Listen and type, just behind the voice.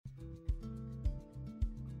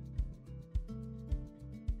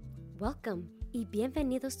Welcome y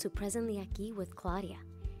bienvenidos to Presently Aquí with Claudia,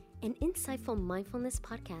 an insightful mindfulness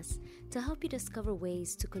podcast to help you discover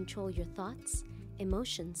ways to control your thoughts,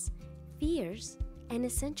 emotions, fears, and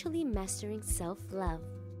essentially mastering self-love.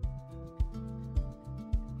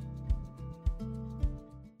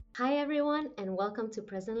 Hi everyone, and welcome to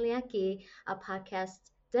Presently Aquí, a podcast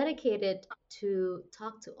dedicated to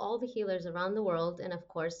talk to all the healers around the world and of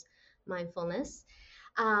course, mindfulness.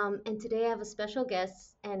 And today I have a special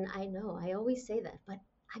guest, and I know I always say that, but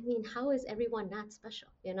I mean, how is everyone not special,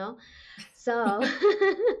 So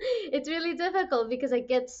it's really difficult because I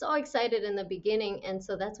get so excited in the beginning, and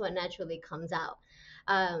so that's what naturally comes out.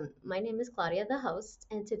 My name is Claudia, the host,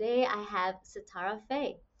 and today I have Sitara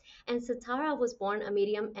Faye. And Sitara was born a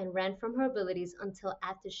medium and ran from her abilities until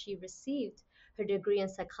after she received her degree in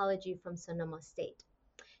psychology from Sonoma State.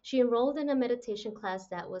 She enrolled in a meditation class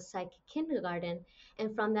that was psychic kindergarten,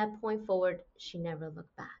 and from that point forward, she never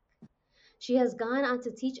looked back. She has gone on to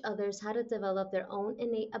teach others how to develop their own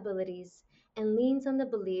innate abilities and leans on the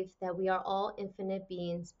belief that we are all infinite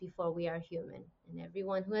beings before we are human. And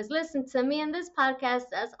everyone who has listened to me in this podcast,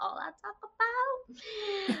 that's all I talk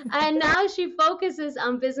about. And now she focuses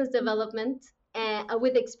on business development and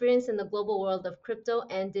with experience in the global world of crypto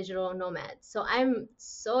and digital nomads. So I'm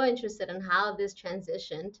so interested in how this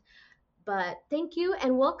transitioned. But thank you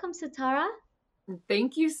and welcome, Sitara.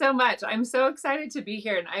 Thank you so much. I'm so excited to be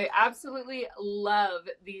here. And I absolutely love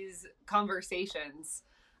these conversations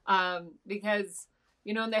because,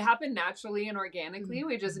 they happen naturally and organically.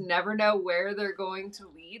 We just never know where they're going to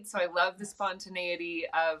lead. So I love the spontaneity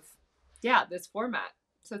of, this format.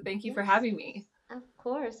 So thank you for having me. Of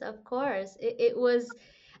course.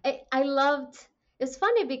 I loved, it's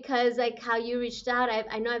funny because like how you reached out,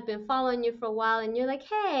 I know I've been following you for a while and you're like,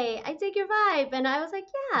 hey, I dig your vibe. And I was like,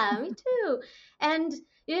 yeah, me too. And,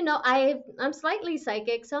 I'm slightly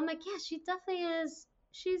psychic. So I'm like, yeah, she definitely is.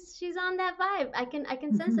 She's on that vibe. I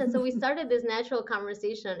can sense it. So we started this natural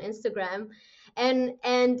conversation on Instagram. And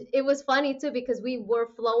it was funny too because we were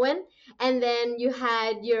flowing and then you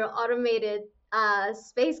had your automated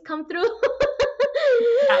space come through.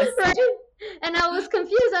 Yes. Right? And I was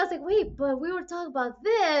confused. I was like, wait, but we were talking about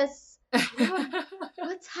this.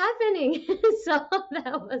 What's happening? So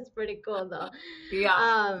that was pretty cool though.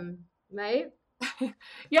 Yeah. Right?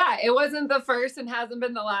 Yeah, it wasn't the first and hasn't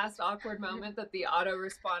been the last awkward moment that the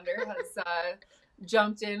autoresponder has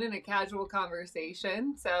jumped in a casual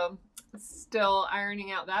conversation. So still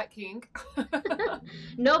ironing out that kink.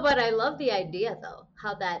 No, but I love the idea though,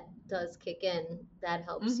 how that does kick in. That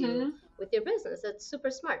helps you with your business. That's super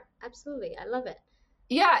smart. Absolutely. I love it.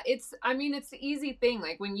 Yeah, it's the easy thing.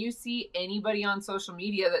 Like when you see anybody on social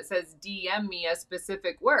media that says DM me a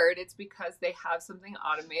specific word, it's because they have something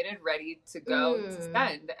automated ready to go to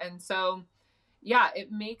send. And so,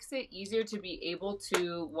 it makes it easier to be able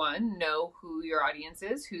to, one, know who your audience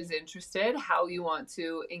is, who's interested, how you want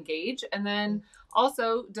to engage, and then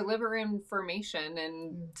also deliver information.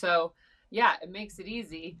 And so, it makes it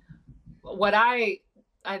easy. What I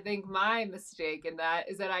think my mistake in that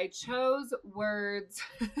is that I chose words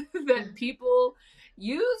that people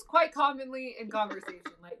use quite commonly in conversation,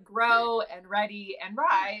 like grow and ready and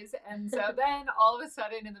rise. And so then all of a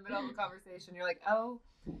sudden in the middle of a conversation, you're like, oh,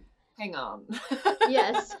 hang on.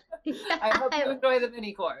 Yes. I hope you enjoy the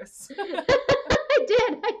mini course. I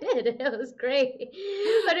did. It was great.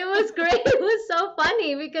 But it was great. It was so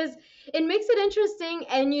funny because it makes it interesting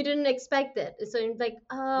and you didn't expect it. So you're like,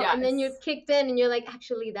 oh, yes. And then you kicked in and you're like,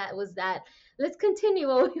 actually, that was that. Let's continue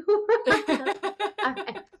what we were.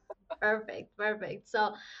 All right. Perfect.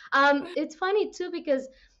 So it's funny too because,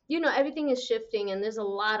 everything is shifting and there's a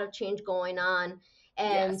lot of change going on.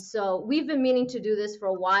 And so we've been meaning to do this for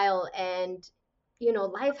a while and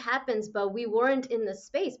life happens, but we weren't in the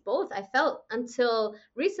space. Both I felt until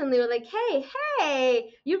recently we're like, hey,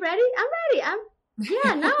 you ready? I'm ready.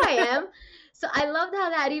 Now I am. So I loved how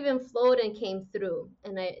that even flowed and came through.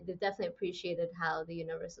 And I definitely appreciated how the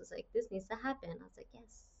universe was like, this needs to happen. I was like,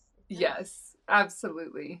 yes. Yes,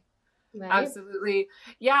 absolutely. Right? Absolutely.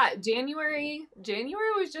 Yeah. January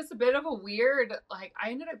was just a bit of a weird, like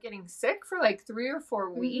I ended up getting sick for like 3 or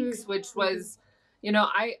 4 weeks, which was,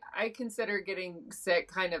 I consider getting sick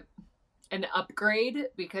kind of an upgrade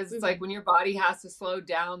because it's like when your body has to slow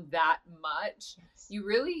down that much, you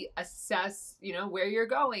really assess, where you're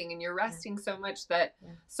going and you're resting so much that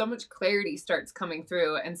so much clarity starts coming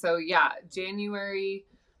through. And so, January,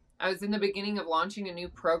 I was in the beginning of launching a new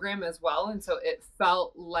program as well. And so it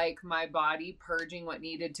felt like my body purging what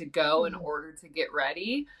needed to go in order to get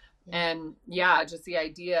ready. Yeah. And yeah, just the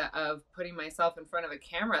idea of putting myself in front of a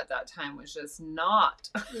camera at that time was just not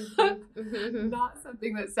Mm-hmm. not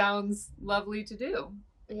something that sounds lovely to do.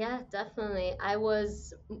 Yeah, definitely. I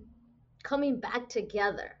was coming back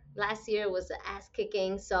together. Last year was the ass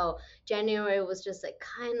kicking, so January was just like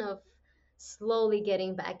kind of slowly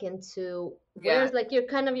getting back into Yeah. where's like you're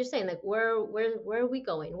saying like where are we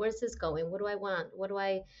going? Where's this going? What do I want? Where do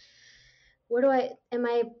I am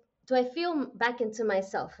I do I feel back into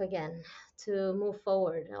myself again to move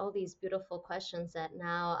forward? All these beautiful questions that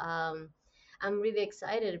now I'm really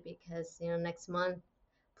excited because next month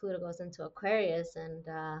Pluto goes into Aquarius and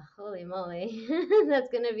holy moly, that's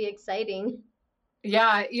gonna be exciting. Yeah,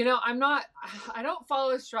 I don't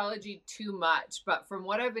follow astrology too much, but from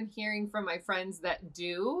what I've been hearing from my friends that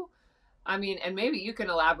do, I mean, and maybe you can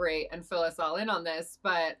elaborate and fill us all in on this,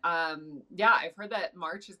 but yeah, I've heard that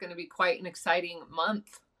March is going to be quite an exciting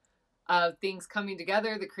month of things coming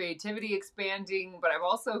together, the creativity expanding, but I've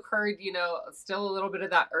also heard, still a little bit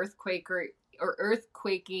of that or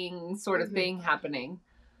earthquaking sort of Hmm. thing happening.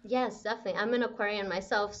 Yes, definitely. I'm an Aquarian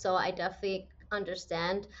myself, so I definitely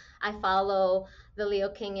understand. I follow the Leo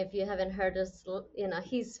King. If you haven't heard us,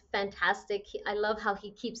 he's fantastic. I love how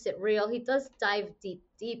he keeps it real. He does dive deep,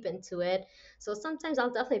 deep into it. So sometimes I'll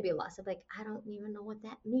definitely be lost. I'm like, I don't even know what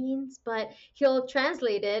that means, but he'll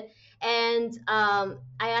translate it. And I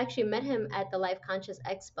actually met him at the Life Conscious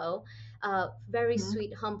Expo. Very Mhm.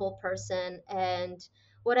 sweet, humble person. And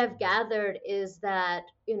what I've gathered is that,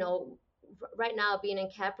 right now being in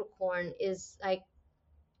Capricorn is like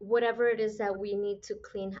whatever it is that we need to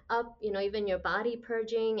clean up, even your body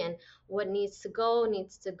purging and what needs to go,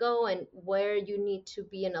 and where you need to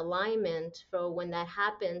be in alignment for when that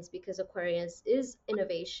happens, because Aquarius is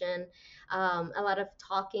innovation. A lot of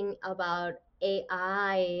talking about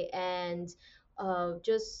AI and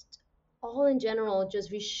just all in general,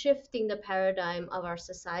 just reshifting the paradigm of our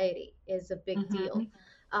society is a big deal. Mhm.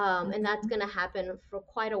 And that's Mhm. going to happen for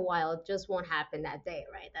quite a while. It just won't happen that day,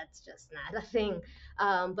 right? That's just not a thing.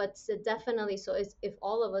 But so definitely, so if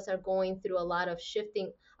all of us are going through a lot of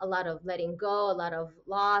shifting, a lot of letting go, a lot of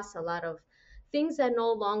loss, a lot of things that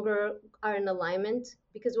no longer are in alignment,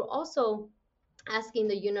 because we're also asking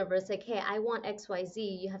the universe, like, hey, I want XYZ,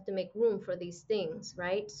 you have to make room for these things,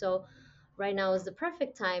 right? So right now is the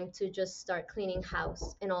perfect time to just start cleaning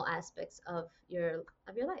house in all aspects of your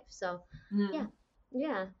life. So yeah, Mhm.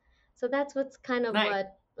 yeah. So that's what's kind of Nice.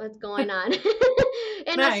 what's going on.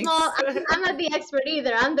 In a small, Nice. I'm not the expert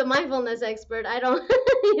either. I'm the mindfulness expert. I don't,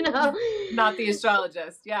 you know, Not the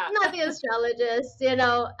astrologist. Yeah. not the astrologist,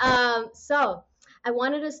 So I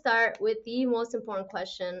wanted to start with the most important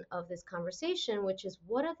question of this conversation, which is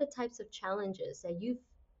what are the types of challenges that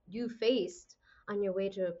you faced on your way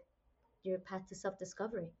to your path to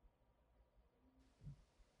self-discovery?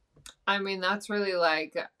 I mean, that's really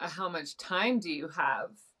like how much time do you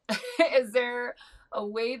have? Is there a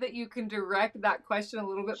way that you can direct that question a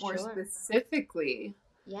little bit more Sure. specifically?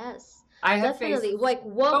 Yes, I have faced definitely. Like, so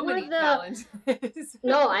what were many the challenges.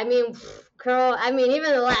 no, I mean, girl, I mean,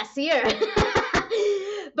 even the last year.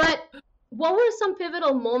 But what were some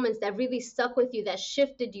pivotal moments that really stuck with you that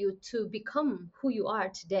shifted you to become who you are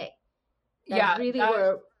today? That Yeah, really that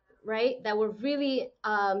were right? That were really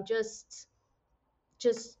just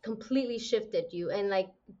completely shifted you, and like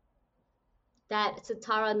that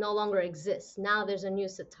Satara no longer exists. Now there's a new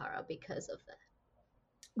Satara because of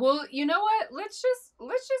well, you know what? Let's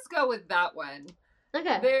just go with that one.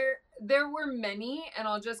 that. Okay. There were many, and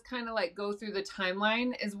I'll just kind of like go through the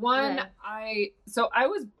timeline. Is one Okay. I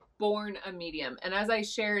was born a medium, and as I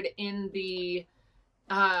shared in the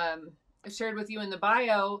shared with you in the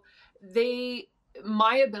bio, they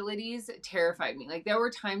my abilities terrified me. Like there were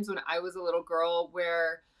times when I was a little girl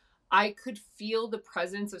where I could feel the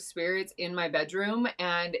presence of spirits in my bedroom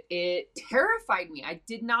and it terrified me. I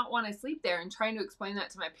did not want to sleep there, and trying to explain that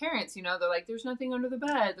to my parents, they're like, there's nothing under the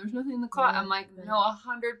bed. There's nothing in the closet. I'm Right. like, no, Right.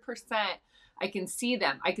 100%. I can see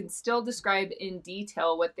them. I can still describe in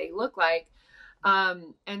detail what they look like.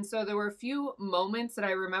 And so there were a few moments that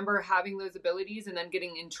I remember having those abilities and then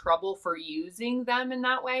getting in trouble for using them in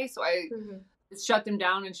that way. So I Hmm. shut them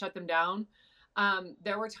down and shut them down.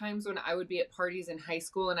 There were times when I would be at parties in high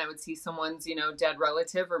school and I would see someone's, dead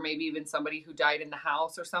relative or maybe even somebody who died in the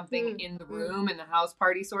house or something in the Mm-hmm. room in the house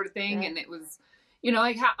party sort of thing. Right. And it was,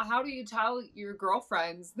 like, how do you tell your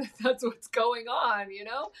girlfriends that that's what's going on?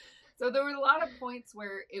 So there were a lot of points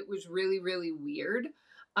where it was really, really weird.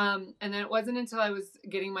 And then it wasn't until I was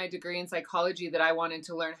getting my degree in psychology that I wanted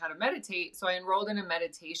to learn how to meditate. So I enrolled in a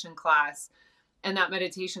meditation class, and that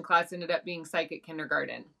meditation class ended up being psychic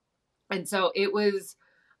kindergarten. And so it was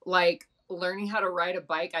like learning how to ride a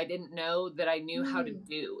bike I didn't know that I knew how to Mm,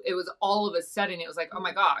 do. It was all of a sudden, it was like, oh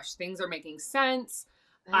my gosh, things are making sense.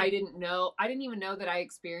 right. I didn't even know that I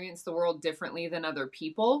experienced the world differently than other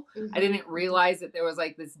people. I Mm-hmm. didn't realize that there was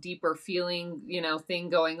like this deeper feeling, thing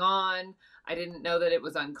going on. I didn't know that it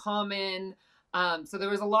was uncommon. So there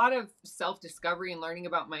was a lot of self discovery and learning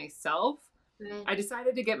about myself. Right. I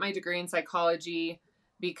decided to get my degree in psychology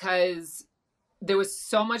because there was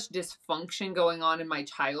so much dysfunction going on in my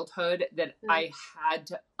childhood that Right. I had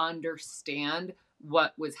to understand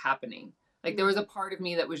what was happening. Like there Mm, was a part of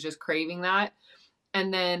me that was just craving that.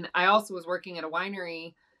 And then I also was working at a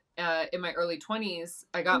winery in my early 20s.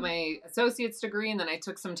 I got mm, my associate's degree and then I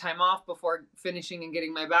took some time off before finishing and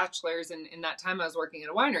getting my bachelor's. And in that time, I was working at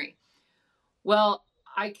a winery. Well,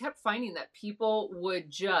 I kept finding that people would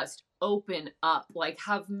just open up, like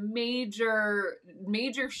have major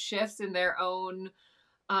shifts in their own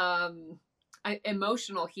um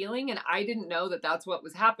emotional healing, and I didn't know that that's what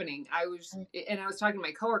was happening. right. I was talking to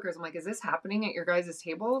my coworkers. I'm like, is this happening at your guys'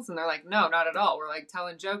 tables? And they're like, no, not at all. We're like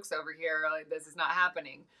telling jokes over here, like this is not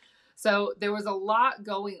happening. So there was a lot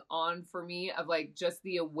going on for me of like just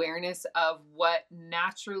the awareness of what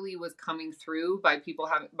naturally was coming through by people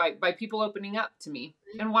having by people opening up to me.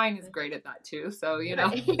 And wine is Right. great at that too. So, Right.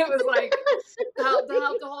 it was like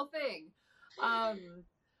Certainly. the whole thing. Um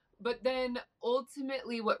but then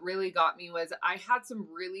ultimately what really got me was I had some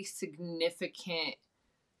really significant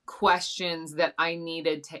questions that I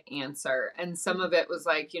needed to answer. And some Mhm. of it was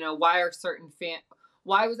like,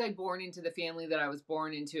 why was I born into the family that I was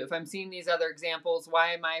born into? If I'm seeing these other examples,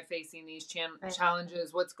 why am I facing these Right.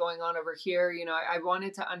 challenges? What's going on over here? I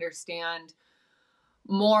wanted to understand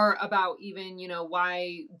more about even,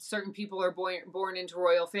 why certain people are born into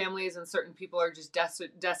royal families and certain people are just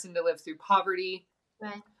destined to live through poverty.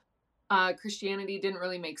 Right. Christianity didn't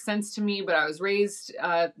really make sense to me, but I was raised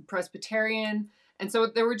Presbyterian. And so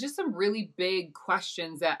there were just some really big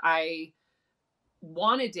questions that I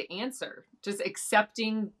wanted to answer. Just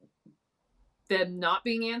accepting them not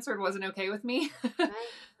being answered wasn't okay with me. Right.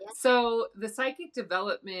 Yeah. So the psychic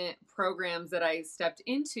development programs that I stepped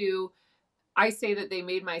into, I say that they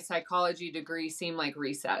made my psychology degree seem like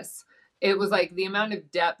recess. It was Mm, like the amount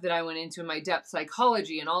of depth that I went into in my depth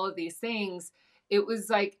psychology and all of these things. It was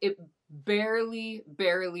like it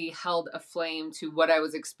barely held a flame to what I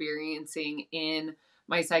was experiencing in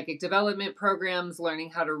my psychic development programs, learning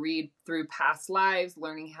how to read through past lives,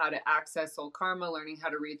 learning how to access soul karma, learning how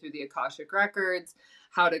to read through the Akashic records,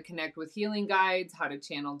 how to connect with healing guides, how to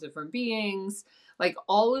channel different beings. Like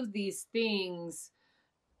all of these things,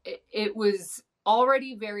 it was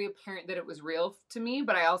already very apparent that it was real to me,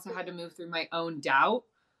 but I also had to move through my own doubt.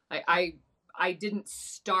 Like I didn't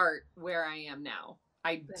start where I am now.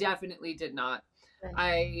 I right. definitely did not. Right.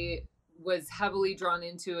 I was heavily drawn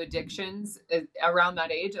into addictions around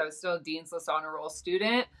that age. I was still a Dean's List honor roll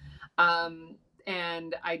student. Um,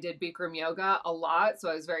 and I did Bikram yoga a lot. So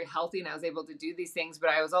I was very healthy and I was able to do these things, but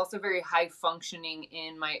I was also very high functioning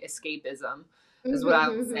in my escapism, is what I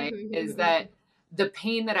would say, is that the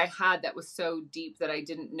pain that I had that was so deep that I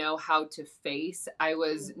didn't know how to face, I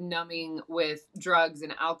was numbing with drugs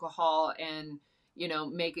and alcohol and,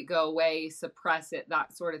 make it go away, suppress it,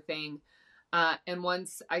 that sort of thing. And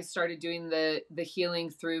once I started doing the healing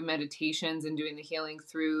through meditations and doing the healing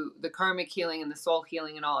through the karmic healing and the soul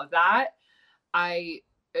healing and all of that, I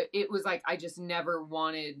it was like I just never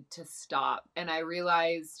wanted to stop. And I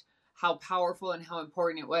realized how powerful and how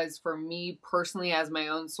important it was for me personally as my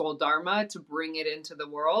own soul dharma to bring it into the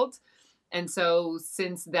world. And so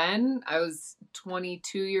since then, I was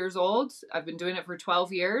 22 years old. I've been doing it for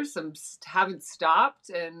 12 years. I haven't stopped.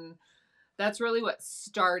 And that's really what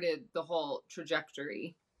started the whole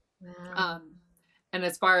trajectory. Wow. Um, and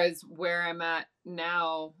as far as where I'm at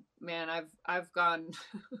now, man, I've gone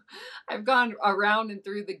I've gone around and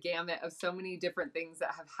through the gamut of so many different things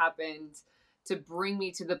that have happened to bring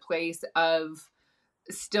me to the place of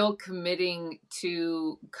still committing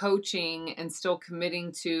to coaching and still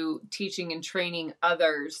committing to teaching and training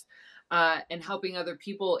others, and helping other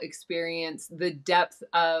people experience the depth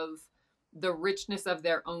of the richness of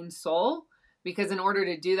their own soul. Because in order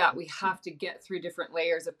to do that, we have to get through different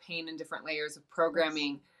layers of pain and different layers of Yes.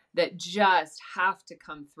 programming that just have to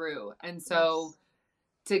come through. And so Yes.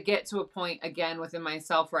 to get to a point again within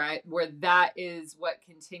myself where that is what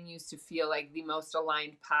continues to feel like the most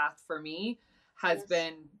aligned path for me has Yes.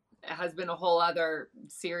 been has been a whole other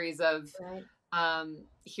series of Right.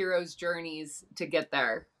 heroes journeys to get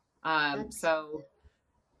there. That's So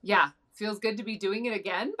yeah, feels good to be doing it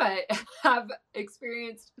again, but have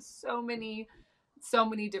experienced so many so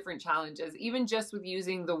many different challenges, even just with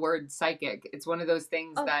using the word psychic. It's one of those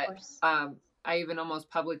things Of that course. I even almost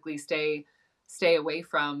publicly stay away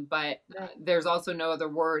from. But Right. there's also no other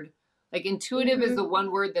word. Like intuitive is the Hmm.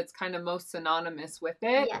 one word that's kind of most synonymous with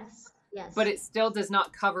it, Yes. but Yes. it still does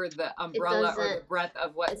not cover the It umbrella or the doesn't. breadth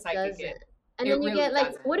of what It psychic is. doesn't. And It then you really get like,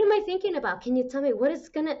 doesn't. what am I thinking about? Can you tell me what is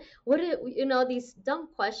gonna, these dumb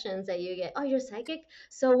questions that you get. Oh, you're psychic?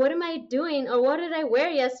 So what am I doing? Or what did I wear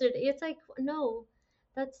yesterday? It's like, no,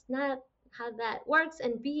 that's not how that works.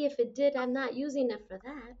 And B, if it did, I'm not using it for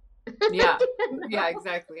that. Yeah. You Yeah, know?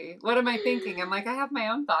 exactly. What am I thinking? I'm like, I have my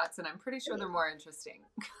own thoughts and I'm pretty sure they're more interesting.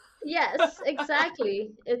 Yes,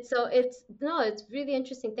 exactly. It's really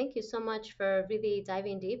interesting. Thank you so much for really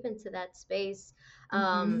diving deep into that space.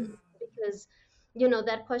 Hmm. Because,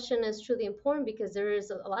 that question is truly important because there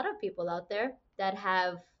is a lot of people out there that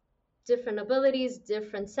have different abilities,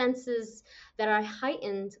 different senses that are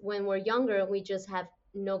heightened when we're younger and we just have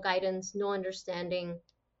no guidance, no understanding.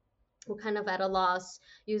 We're kind of at a loss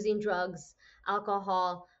using drugs,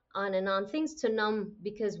 alcohol, on and on, things to numb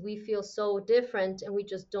because we feel so different and we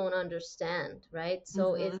just don't understand, right?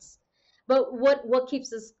 So Hmm. but what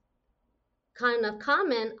keeps us kind of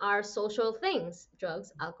common are social things: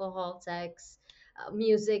 drugs, alcohol, sex,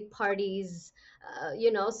 music, parties,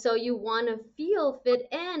 so you want to feel fit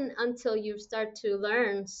in until you start to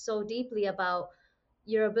learn so deeply about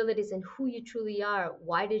your abilities and who you truly are.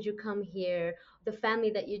 Why did you come here? The family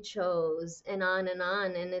that you chose, and on and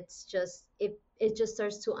on. And it just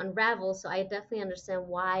starts to unravel. So I definitely understand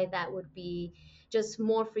why that would be just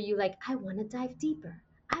more for you. Like, I want to dive deeper.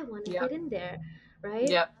 I want to get Yep. in there, right?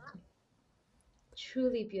 Yep.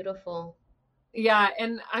 Truly beautiful. Yeah.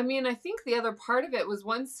 And I mean, I think the other part of it was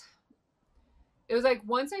once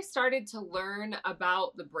I started to learn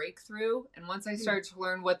about the breakthrough and once I Mm. started to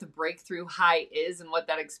learn what the breakthrough high is and what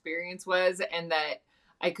that experience was, and that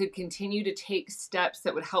I could continue to take steps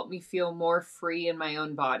that would help me feel more free in my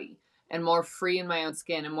own body and more free in my own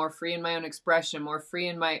skin and more free in my own expression, more free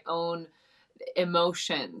in my own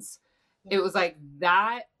emotions. It was Yes. like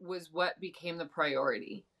that was what became the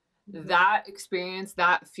priority. Hmm. That experience,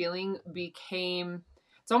 that feeling became,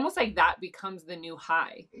 it's almost like that becomes the new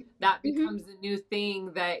high. That Hmm. becomes the new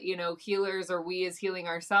thing that, healers or we as healing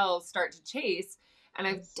ourselves start to chase. And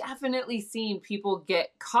I've Yes. definitely seen people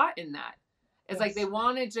get caught in that. It's like they Yes.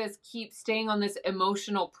 want to just keep staying on this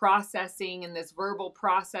emotional processing and this verbal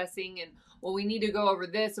processing, and well, we need to go over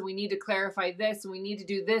this and we need to clarify this and we need to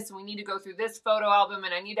do this and we need to go through this photo album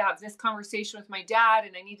and I need to have this conversation with my dad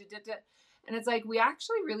and I need to. And it's like, we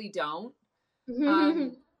actually really don't. Hmm.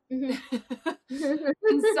 Um,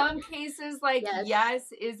 in some cases, like, Yes.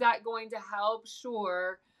 yes, is that going to help?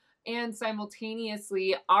 Sure. And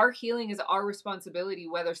simultaneously, our healing is our responsibility,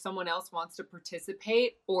 whether someone else wants to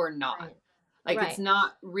participate or not. Right. Like, it's Right.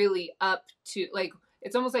 not really up to, like,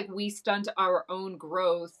 it's almost like we stunt our own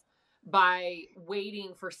growth by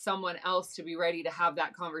waiting for someone else to be ready to have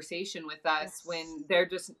that conversation with us Yes. when they're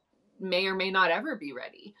just may or may not ever be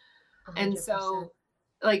ready. A And 100%. so,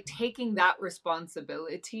 like, taking that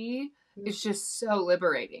responsibility Mm. is just so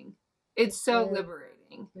liberating. It's It so is.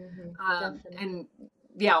 liberating. Definitely. And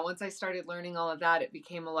yeah, once I started learning all of that, it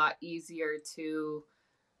became a lot easier to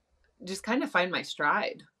just kind of find my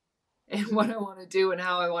stride and Hmm. what I want to do and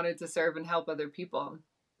how I wanted to serve and help other people.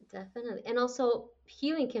 Definitely. And also,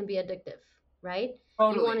 healing can be addictive, right? You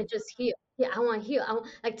want Totally. to just heal. Yeah, I want to heal.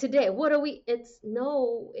 Like today, what are we? It's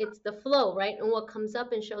no, it's the flow, right? And what comes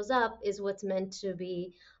up and shows up is what's meant to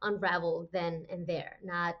be unraveled then and there,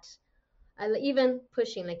 not even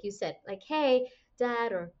pushing, like you said, like, hey,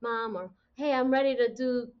 dad or mom, or hey, I'm ready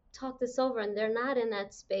to talk this over, and they're not in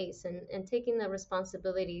that space, and taking the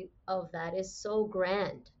responsibility of that is so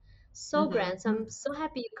grand, so Mm-hmm. grand. So I'm so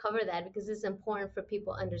happy you cover that because it's important for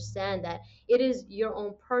people to understand that it is your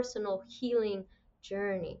own personal healing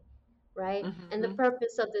journey, right? And the Mm-hmm.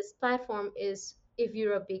 purpose of this platform is, if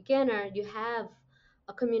you're a beginner, you have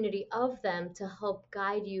a community of them to help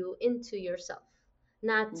guide you into yourself,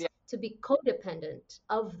 not Yeah. to be codependent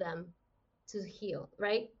of them to heal,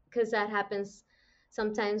 right? Because that happens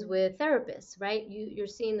sometimes with therapists, right? You're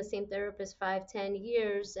seeing the same therapist 5, 10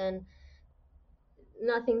 years, and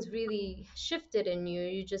nothing's really shifted in you.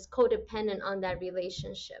 You're just codependent on that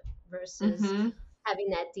relationship versus Mm-hmm. having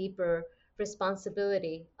that deeper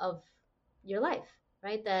responsibility of your life,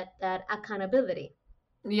 right? That accountability.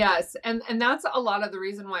 Yes, and that's a lot of the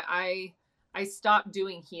reason why I stopped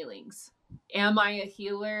doing healings. Am I a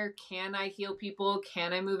healer? Can I heal people?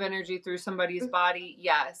 Can I move energy through somebody's body?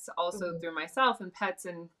 Yes, also Mm-hmm. through myself and pets,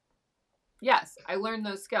 and yes, I learned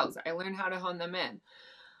those skills. I learned how to hone them in.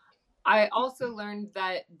 I also learned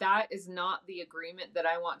that that is not the agreement that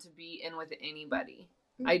I want to be in with anybody.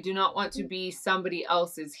 I do not want to be somebody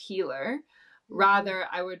else's healer. Rather,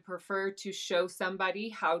 I would prefer to show somebody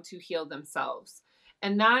how to heal themselves.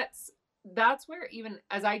 And that's where, even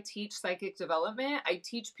as I teach psychic development, I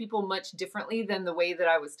teach people much differently than the way that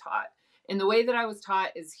I was taught. And the way that I was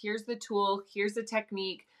taught is, here's the tool, here's the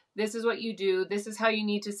technique, this is what you do, this is how you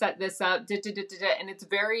need to set this up, and it's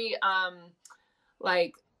very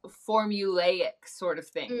like formulaic sort of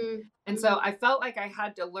thing. And so I felt like I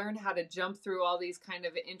had to learn how to jump through all these kind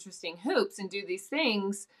of interesting hoops and do these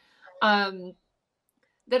things, that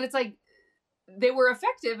it's like they were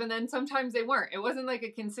effective, and then sometimes they weren't. It wasn't like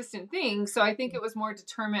a consistent thing. So I think it was more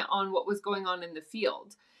determinant on what was going on in the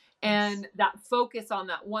field. And that focus on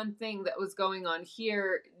that one thing that was going on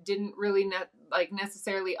here didn't really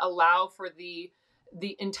necessarily allow for the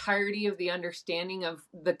entirety of the understanding of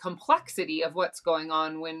the complexity of what's going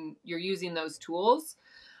on when you're using those tools.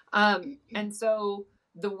 And so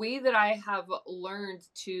the way that I have learned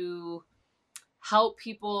to help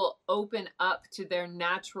people open up to their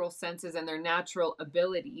natural senses and their natural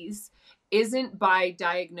abilities isn't by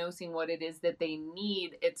diagnosing what it is that they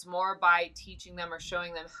need. It's more by teaching them or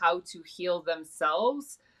showing them how to heal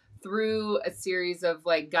themselves through a series of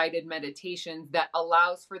like guided meditations that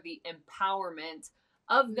allows for the empowerment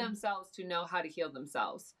of themselves to know how to heal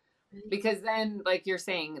themselves. Because then, like you're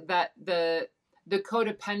saying, that the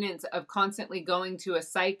codependence of constantly going to a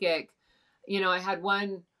psychic, I had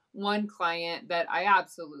one client that I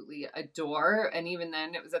absolutely adore, and even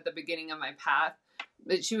then it was at the beginning of my path,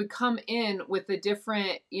 that she would come in with a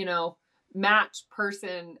different, match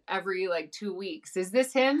person every like 2 weeks. Is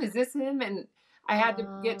this him? Is this him? And I had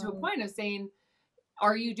to get to a point of saying,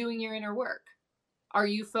 are you doing your inner work? Are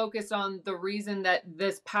you focused on the reason that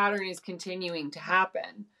this pattern is continuing to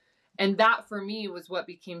happen? And that for me was what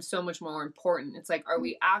became so much more important. It's like, are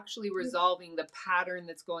we actually resolving the pattern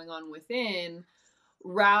that's going on within,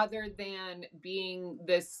 rather than being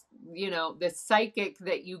this, this psychic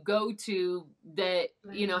that you go to that,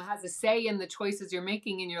 has a say in the choices you're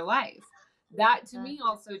making in your life? That to me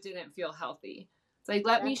also didn't feel healthy. It's like,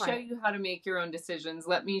 let me show you how to make your own decisions.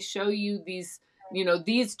 Let me show you these,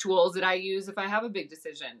 these tools that I use if I have a big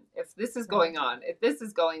decision, if this is going on,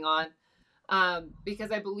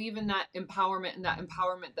 because I believe in that empowerment, and that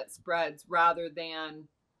empowerment that spreads, rather than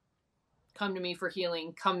come to me for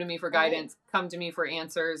healing, come to me for guidance, come to me for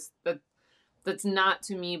answers. That's not,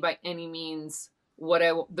 to me, by any means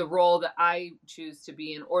the role that I choose to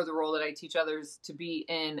be in, or the role that I teach others to be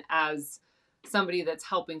in, as somebody that's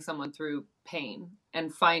helping someone through pain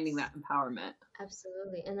and finding that empowerment.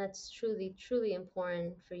 Absolutely. And that's truly, truly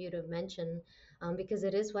important for you to mention, because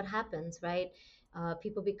it is what happens, right?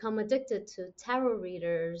 People become addicted to tarot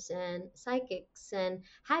readers and psychics, and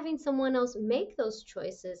having someone else make those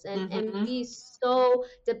choices, and be so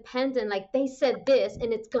dependent, like they said this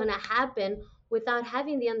and it's going to happen, without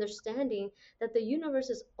having the understanding that the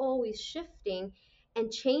universe is always shifting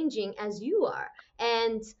and changing as you are.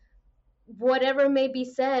 And whatever may be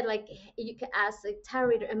said, like you can ask like tarot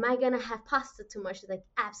reader, am I gonna have pasta too much? She's like,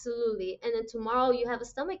 absolutely. And then tomorrow you have a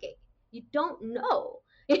stomach ache. You don't know.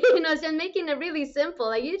 So making it really simple,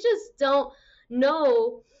 like you just don't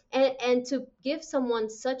know. And to give someone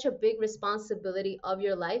such a big responsibility of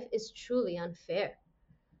your life is truly unfair.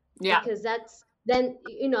 Yeah. Because that's then,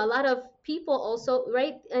 a lot of people also,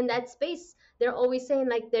 right, in that space, they're always saying,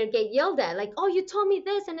 like, they get yelled at, like, oh, you told me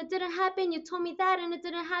this and it didn't happen, you told me that and it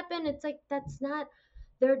didn't happen. It's like, that's not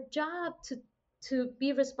their job to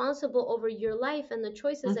be responsible over your life and the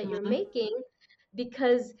choices that you're making,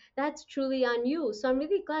 because that's truly on you. So I'm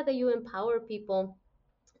really glad that you empower people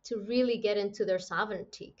to really get into their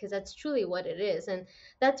sovereignty, because that's truly what it is. And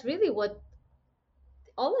that's really what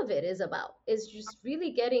all of it is about, is just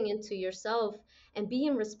really getting into yourself and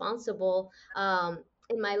being responsible.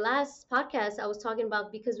 In my last podcast, I was talking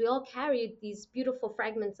about, because we all carry these beautiful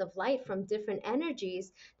fragments of light from different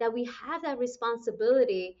energies, that we have that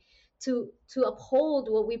responsibility to uphold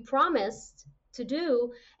what we promised to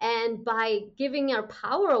do. And by giving our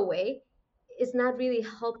power away, is not really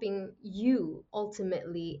helping you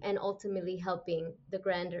ultimately, and ultimately helping the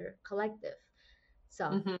grander collective.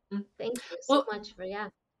 So thank you so much for, yeah.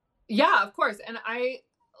 Yeah, of course. And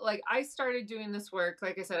I started doing this work.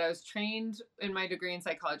 Like I said, I was trained in my degree in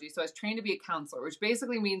psychology. So I was trained to be a counselor, which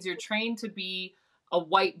basically means you're trained to be a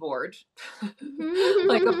whiteboard,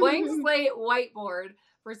 like a blank slate whiteboard,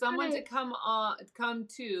 for someone to come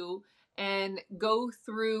to and go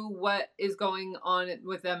through what is going on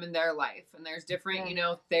with them in their life. And there's different,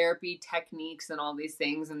 therapy techniques and all these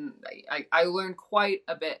things. And I learned quite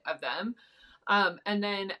a bit of them. And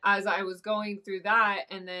then as I was going through that,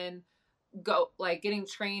 and then getting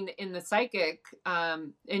trained in the psychic,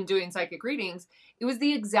 in doing psychic readings, it was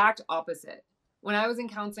the exact opposite. When I was in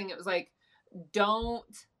counseling, it was like, don't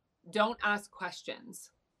don't ask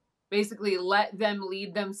questions. Basically, let them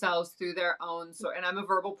lead themselves through their own sort. And I'm a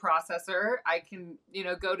verbal processor. I can,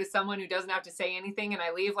 go to someone who doesn't have to say anything, and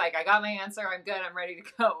I leave like, I got my answer, I'm good, I'm ready to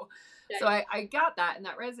go. So I got that, and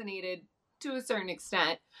that resonated to a certain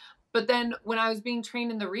extent. But then when I was being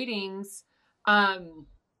trained in the readings, or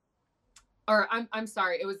I'm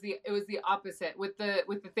sorry, it was the opposite. With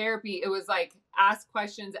the therapy, it was like, ask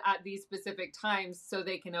questions at these specific times so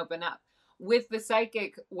they can open up. With the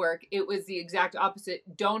psychic work, it was the exact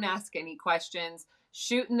opposite. Don't ask any questions.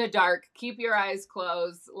 Shoot in the dark. Keep your eyes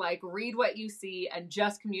closed. Like, read what you see and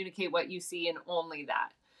just communicate what you see, and only that.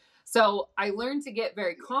 So I learned to get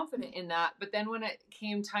very confident in that. But then when it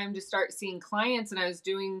came time to start seeing clients, and I was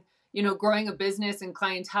doing, growing a business and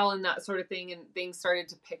clientele and that sort of thing, and things started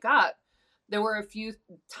to pick up, there were a few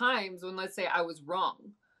times when, let's say, I was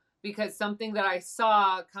wrong, because something that I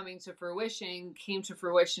saw coming to fruition came to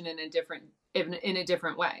fruition in a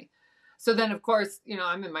different way. So then, of course,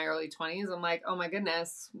 I'm in my early 20s. I'm like, oh my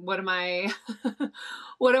goodness, what am I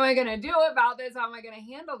what am I going to do about this? How am I going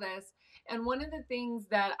to handle this? And one of the things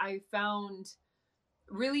that I found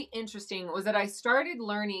really interesting was that I started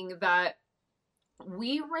learning that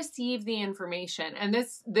we receive the information, and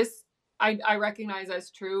this I recognize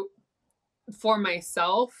as true for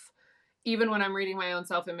myself, even when I'm reading my own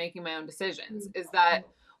self and making my own decisions, is that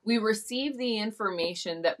we receive the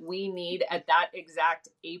information that we need at that exact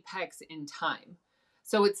apex in time.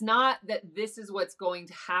 So it's not that this is what's going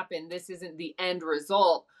to happen, this isn't the end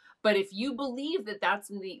result. But if you believe that that's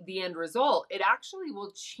the end result, it actually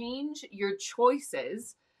will change your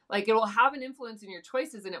choices. Like, it will have an influence in your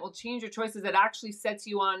choices, and it will change your choices. That actually sets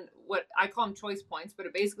you on what I call them choice points, but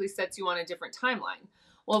it basically sets you on a different timeline.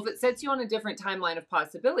 Well, if it sets you on a different timeline of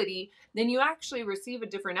possibility, then you actually receive a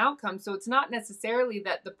different outcome. So it's not necessarily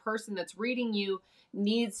that the person that's reading you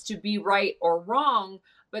needs to be right or wrong,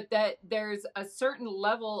 but that there's a certain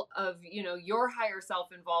level of, your higher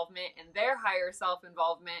self involvement and their higher self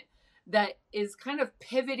involvement that is kind of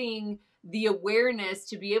pivoting the awareness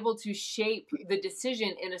to be able to shape the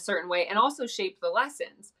decision in a certain way, and also shape the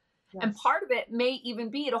lessons. Yes. And part of it may even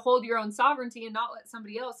be to hold your own sovereignty and not let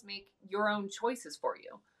somebody else make your own choices for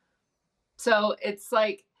you. So it's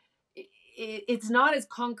like, it's not as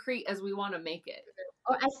concrete as we want to make it.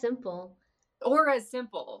 Or as simple.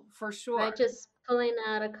 For sure. Right, just pulling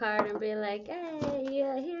out a card and be like, hey,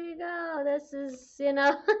 yeah, here you go. This is,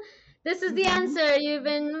 this is the answer you've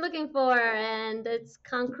been looking for, and it's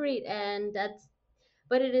concrete, and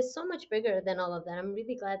but it is so much bigger than all of that. I'm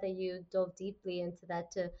really glad that you dove deeply into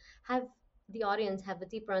that, to have the audience have a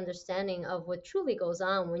deeper understanding of what truly goes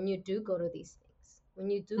on when you do go to these things, when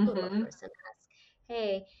you do go to a person and ask,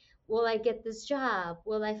 hey, will I get this job?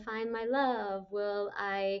 Will I find my love? Will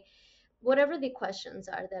I, whatever the questions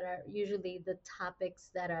are that are usually the topics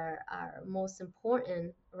that are most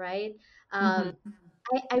important, right? I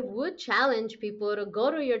would challenge people to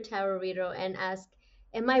go to your tarot reader and ask,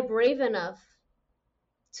 am I brave enough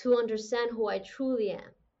to understand who I truly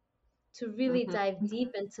am, to really dive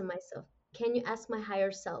deep into myself? Can you ask my higher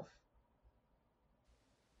self,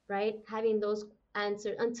 right? Having those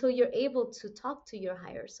answers until you're able to talk to your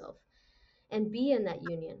higher self and be in that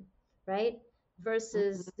union, right?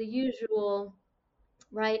 Versus the usual,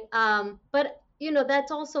 right? But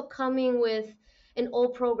that's also coming with an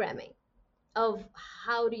old programming of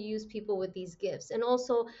how to use people with these gifts. And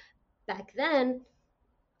also back then,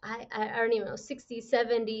 I don't even know, 60s,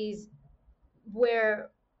 70s, where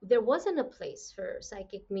there wasn't a place for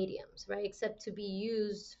psychic mediums, right? Except to be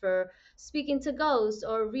used for speaking to ghosts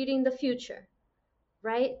or reading the future,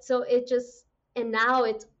 right? So it just, and now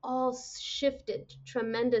it's all shifted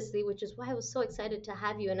tremendously, which is why I was so excited to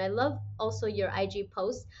have you. And I love also your IG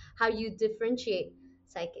post, how you differentiate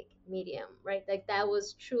psychic medium, right? Like, that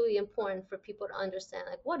was truly important for people to understand,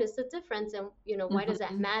 like, what is the difference, and why does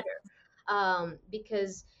that matter?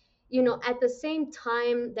 Because at the same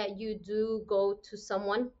time that you do go to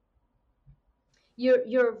someone,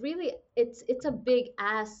 you're really, it's a big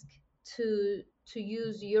ask to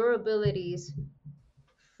use your abilities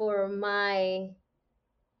for my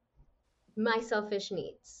selfish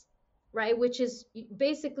needs, right? Which is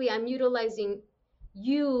basically, I'm utilizing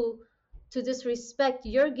you to disrespect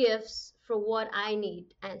your gifts for what I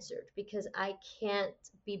need answered, because I can't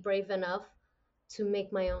be brave enough to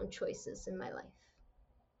make my own choices in my life.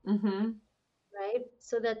 Right?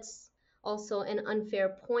 So that's also an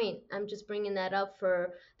unfair point. I'm just bringing that up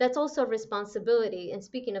for that's also a responsibility. And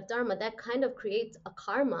speaking of dharma, that kind of creates a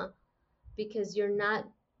karma because you're not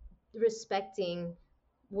respecting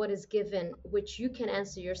what is given, which you can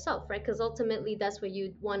answer yourself, right? Because ultimately, that's what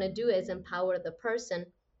you want to do is empower the person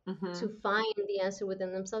Mm-hmm. to find the answer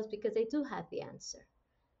within themselves because they do have the answer,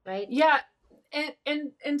 right? Yeah,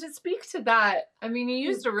 and to speak to that, I mean, you Mm,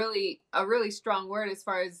 used a really strong word as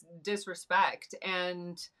far as disrespect.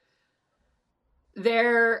 And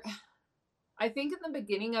there, I think in the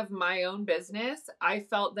beginning of my own business, I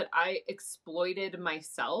felt that I exploited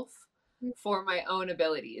myself mm, for my own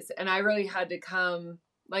abilities, and I really had to come,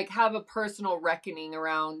 like, have a personal reckoning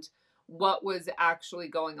around what was actually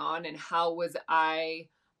going on and how was I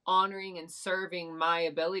honoring and serving my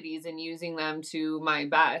abilities and using them to my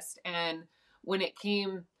best. And when it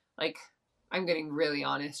came, like, I'm getting really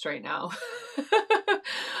honest right now.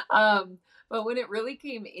 um, but when it really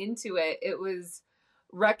came into it, it was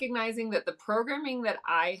recognizing that the programming that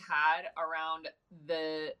I had around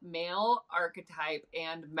the male archetype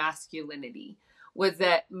and masculinity was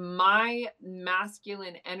that my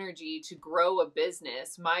masculine energy to grow a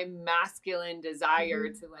business, my masculine desire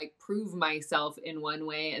mhm, to, like, prove myself in one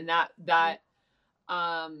way, and mm,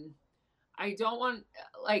 um I don't want,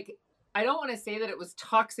 like, I don't want to say that it was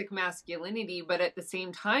toxic masculinity, but at the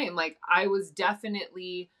same time, like, I was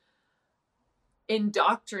definitely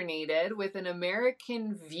indoctrinated with an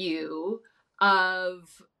American view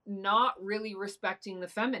of not really respecting the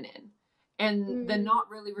feminine. And the mm, not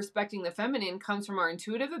really respecting the feminine comes from our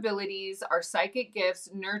intuitive abilities, our psychic gifts,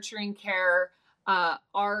 nurturing care,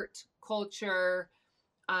 art, culture,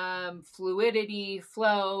 fluidity,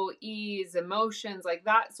 flow, ease, emotions, like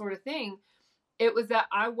that sort of thing. It was that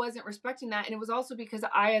I wasn't respecting that. And it was also because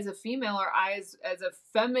I, as a female, or I, as a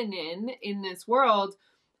feminine in this world,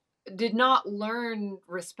 did not learn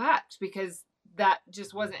respect because that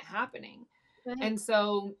just wasn't happening. right. And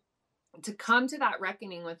so to come to that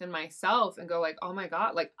reckoning within myself and go, like, oh my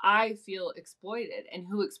God, like, I feel exploited. And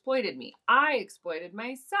who exploited me? I exploited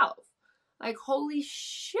myself. Like, holy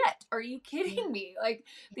shit, are you Yeah, kidding me? Like,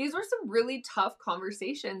 these were some really tough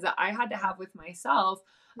conversations that I had to have with myself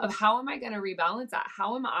of mm, how am I going to rebalance that?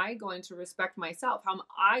 How am I going to respect myself? How am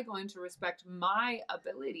I going to respect my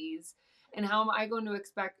abilities? And how am I going to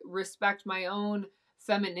respect my own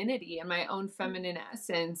femininity and my own mm, feminine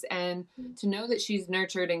essence, and mm, to know that she's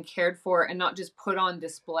nurtured and cared for and not just put on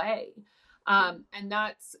display. yeah, And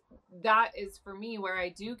that is for me where I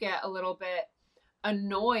do get a little bit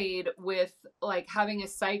annoyed with, like, having a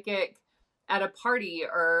psychic at a party,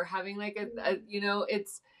 or having, like, mm,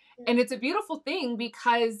 it's, yeah, and it's a beautiful thing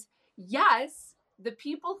because, yes, the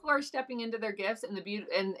people who are stepping into their gifts and the beauty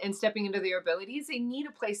and stepping into their abilities, they need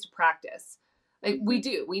a place to practice. Like,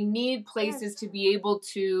 mhm, we need places yes, to be able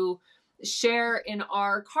to share in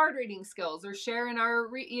our card reading skills, or share in our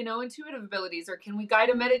intuitive abilities, or can we guide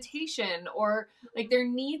a mm, meditation, or, like, there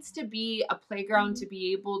needs to be a playground mm, to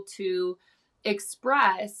be able to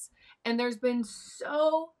express. And there's been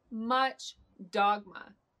so much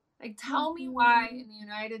dogma. Like, tell me why mhm. in the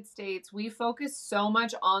United States we focus so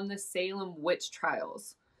much on the Salem witch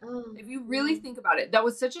trials. Oh, If you really yeah, think about it, that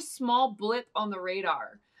was such a small blip on the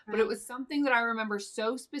radar, but it right. was something that I remember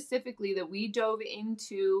so specifically that we dove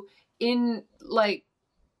into, in, like,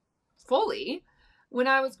 fully, when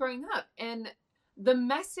I was growing up. And the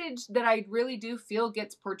message that I really do feel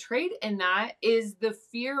gets portrayed in that is the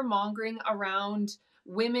fear mongering around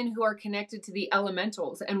women who are connected to the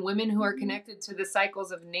elementals, and women who are Mhm, connected to the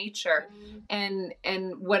cycles of nature, yeah,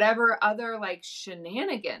 and whatever other, like,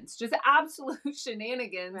 shenanigans, just absolute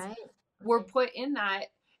shenanigans right, were right. put in that.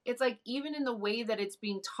 It's like, even in the way that it's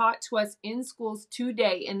being taught to us in schools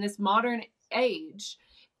today in this modern age,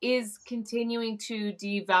 is continuing to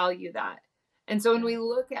devalue that. And so when Yeah, we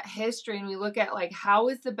look at history and we look at, like, how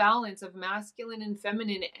is the balance of masculine and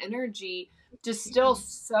feminine energy just still mhm,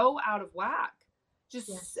 so out of whack, just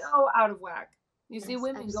yes, so out of whack. You see yes,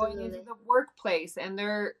 women going into absolutely. the workplace and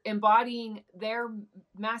they're embodying their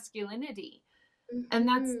masculinity, and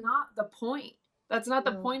that's Mhm, not the point. That's not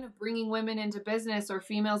the no, point of bringing women into business, or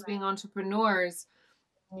females being right, entrepreneurs.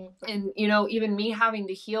 right. And, even me having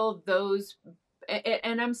to heal those,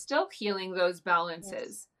 and I'm still healing those Yes,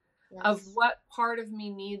 balances of yes, what part of me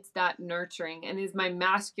needs that nurturing, and is my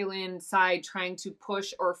masculine side trying to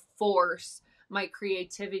push or force my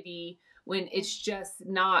creativity when yeah, it's just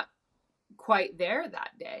not quite there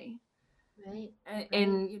that day. right, and, right.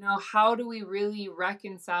 and how do we really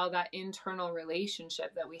reconcile that internal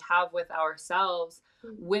relationship that we have with ourselves,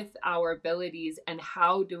 Mm, with our abilities, and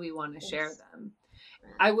how do we want to share yes, them?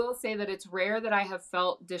 I right. will say that it's rare that I have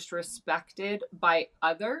felt disrespected by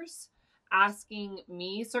others asking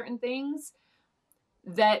me certain things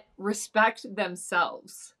that respect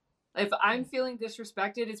themselves. If I'm feeling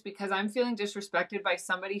disrespected, it's because I'm feeling disrespected by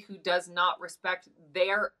somebody who does not respect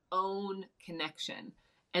their own connection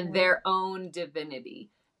and their own divinity.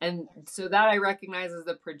 And so that I recognize as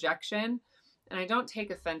the projection, and I don't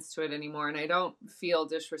take offense to it anymore, and I don't feel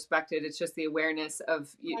disrespected. It's just the awareness of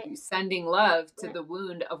sending love to the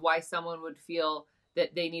wound of why someone would feel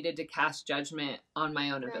that they needed to cast judgment on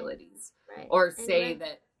my own abilities, or say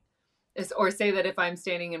that if I'm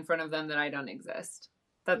standing in front of them that I don't exist.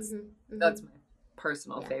 That's my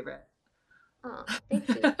personal favorite. Oh, thank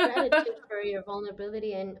you. Gratitude for your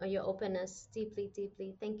vulnerability and your openness. Deeply,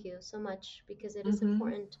 deeply. Thank you so much, because it is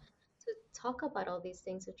important to talk about all these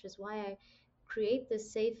things, which is why I create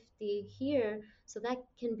this safety here so that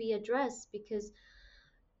can be addressed, because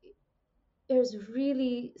there's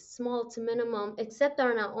really small to minimum, except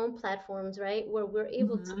on our own platforms, right, where we're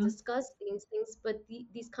able to discuss these things, but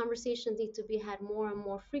these conversations need to be had more and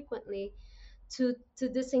more frequently to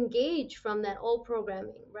disengage from that old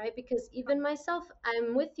programming, right? Because even myself,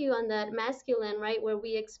 I'm with you on that masculine, right, where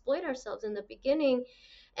we exploit ourselves in the beginning,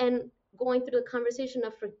 and going through the conversation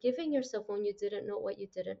of forgiving yourself when you didn't know what you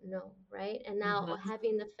didn't know, right? And now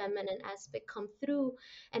having the feminine aspect come through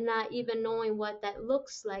and not even knowing what that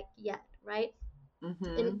looks like yet, right?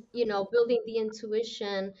 And building the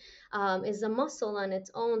intuition is a muscle on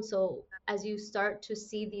its own. So as you start to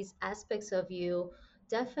see these aspects of you,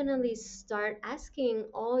 definitely start asking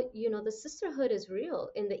all, the sisterhood is real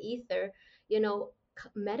in the ether,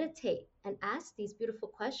 meditate and ask these beautiful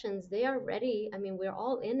questions. They are ready. I mean, we're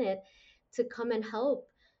all in it to come and help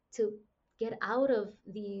to get out of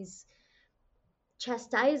these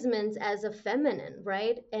chastisements as a feminine,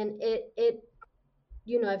 right? And it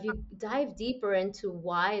if you dive deeper into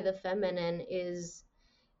why the feminine is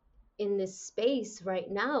in this space right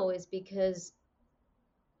now, is because,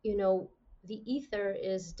 the ether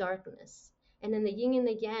is darkness. And in the yin and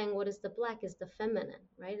the yang, what is the black is the feminine,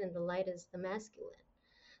 right? And the light is the masculine.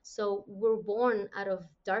 So we're born out of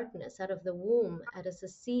darkness, out of the womb, as a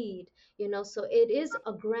seed, so it is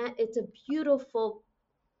it's a beautiful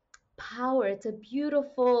power. It's a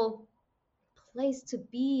beautiful place to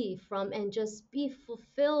be from and just be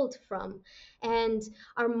fulfilled from. And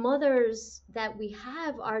our mothers that we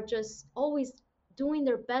have are just always doing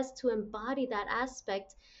their best to embody that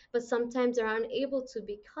aspect, but sometimes they're unable to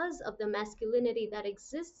because of the masculinity that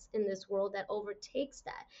exists in this world that overtakes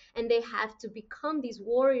that, and they have to become these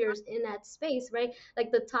warriors in that space, right?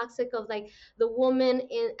 Like the toxic of like the woman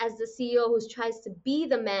in as the CEO who tries to be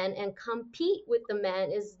the man and compete with the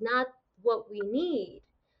man is not what we need.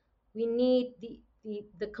 We need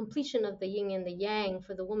the completion of the yin and the yang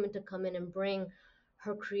for the woman to come in and bring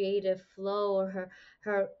her creative flow, or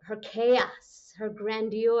her chaos, her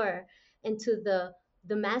grandeur into the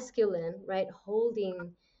masculine, right?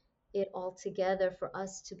 Holding it all together for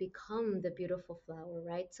us to become the beautiful flower,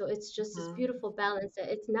 right? So it's just this beautiful balance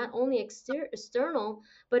that it's not only external,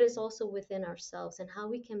 but it's also within ourselves, and how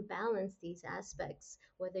we can balance these aspects,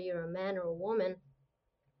 whether you're a man or a woman,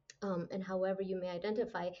 and however you may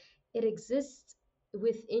identify, it exists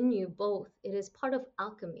within you both. It is part of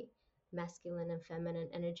alchemy. Masculine and feminine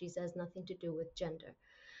energies has nothing to do with gender.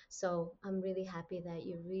 So I'm really happy that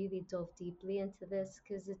you really dove deeply into this,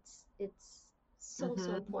 because it's so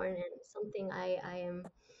important, and something I am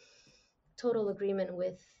total agreement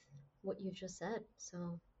with what you just said.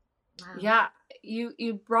 So wow. Yeah,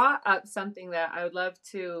 you brought up something that I would love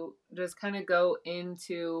to just kind of go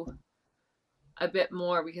into a bit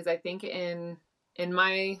more, because I think in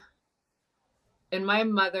my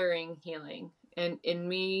mothering healing, and in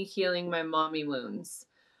me healing my mommy wounds,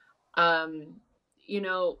 I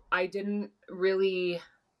didn't really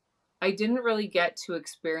get to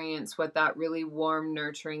experience what that really warm,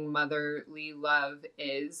 nurturing, motherly love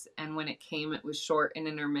is. And when it came, it was short and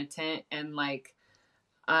intermittent, and like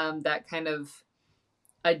that kind of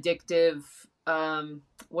addictive,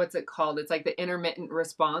 what's it called? It's like the intermittent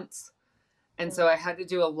response. And so I had to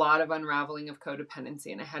do a lot of unraveling of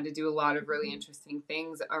codependency, and I had to do a lot of really interesting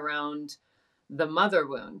things around the mother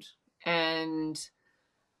wound. And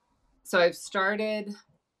so I've started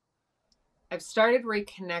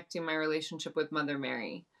reconnecting my relationship with Mother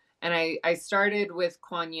Mary. And I started with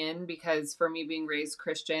Kuan Yin because, for me, being raised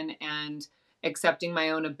Christian and accepting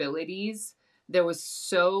my own abilities, there was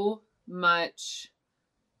so much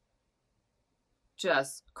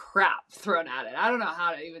just crap thrown at it. I don't know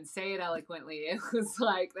how to even say it eloquently. It was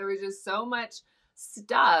like there was just so much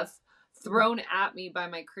stuff thrown at me by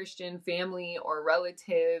my Christian family or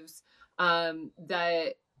relatives,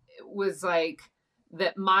 that was like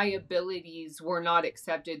that my abilities were not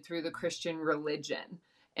accepted through the Christian religion.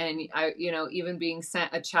 And I, even being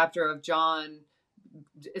sent a chapter of John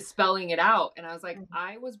spelling it out. And I was like,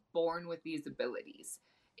 I was born with these abilities.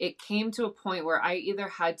 It came to a point where I either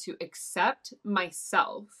had to accept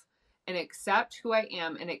myself and accept who I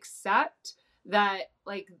am and accept that,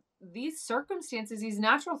 like, these circumstances, these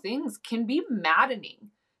natural things can be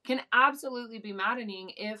maddening, can absolutely be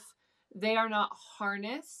maddening if they are not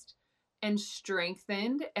harnessed and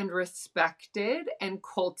strengthened and respected and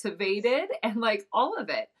cultivated and like all of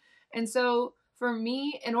it. And so for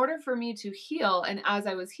me, in order for me to heal, and as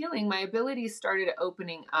I was healing, my abilities started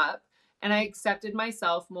opening up and I accepted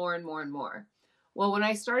myself more and more and more. Well, when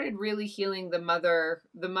I started really healing the mother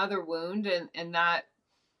wound and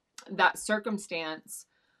that circumstance,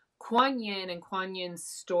 Kuan Yin and Kuan Yin's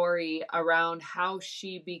story around how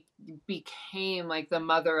she became like the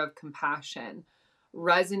mother of compassion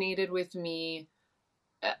resonated with me,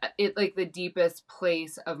 it like the deepest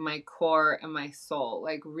place of my core and my soul,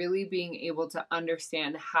 like really being able to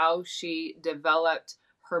understand how she developed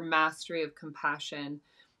her mastery of compassion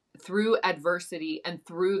through adversity and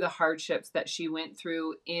through the hardships that she went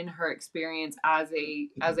through in her experience as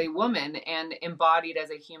a woman and embodied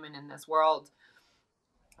as a human in this world.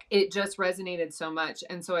 It just resonated so much.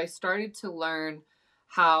 And so I started to learn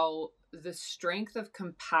how the strength of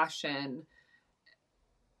compassion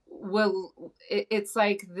it's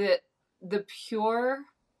like the pure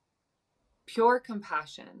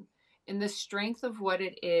compassion and the strength of what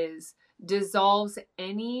it is dissolves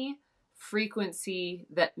any frequency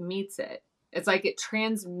that meets it. It's like it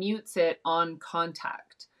transmutes it on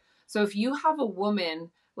contact. So if you have a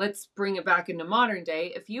woman, let's bring it back into modern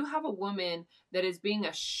day, if you have a woman that is being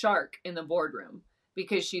a shark in the boardroom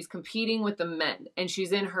because she's competing with the men and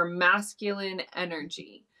she's in her masculine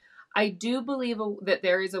energy, I do believe that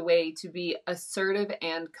there is a way to be assertive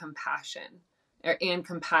and compassionate,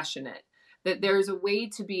 that there's a way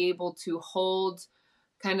to be able to hold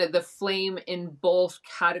kind of the flame in both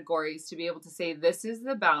categories, to be able to say, this is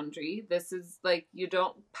the boundary. This is like, you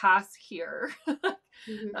don't pass here.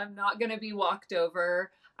 Mm-hmm. I'm not going to be walked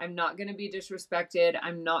over. I'm not going to be disrespected.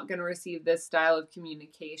 I'm not going to receive this style of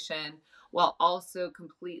communication, while also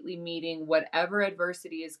completely meeting whatever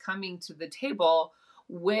adversity is coming to the table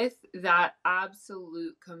with that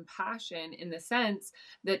absolute compassion, in the sense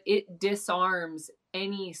that it disarms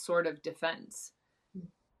any sort of defense.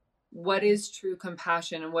 What is true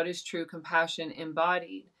compassion, and what is true compassion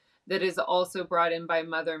embodied, that is also brought in by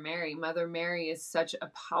Mother Mary. Mother Mary is such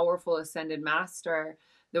a powerful ascended master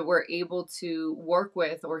that we're able to work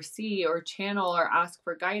with or see or channel or ask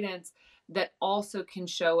for guidance, that also can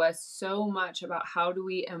show us so much about how do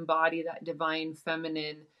we embody that divine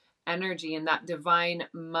feminine energy and that divine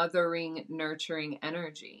mothering, nurturing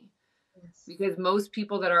energy. Yes. Because most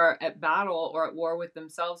people that are at battle or at war with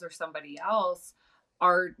themselves or somebody else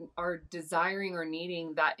are desiring or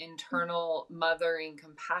needing that internal mothering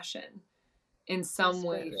compassion in some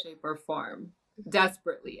way, shape, or form.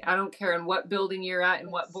 Desperately. I don't care in what building you're at, in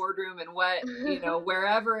what boardroom, and what,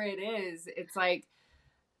 wherever it is, it's like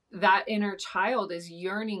that inner child is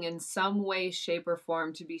yearning in some way, shape, or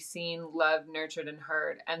form to be seen, loved, nurtured, and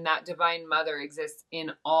heard. And that divine mother exists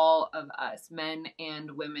in all of us, men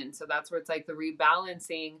and women. So that's where it's like the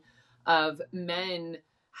rebalancing of men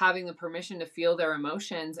having the permission to feel their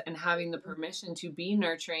emotions and having the permission to be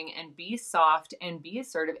nurturing and be soft and be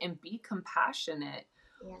assertive and be compassionate.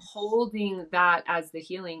 Yes. Holding that as the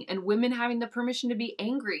healing, and women having the permission to be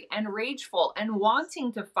angry and rageful and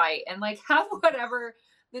wanting to fight and like have whatever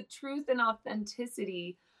the truth and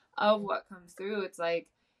authenticity of what comes through. It's like,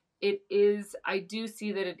 it is, I do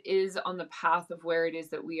see that it is on the path of where it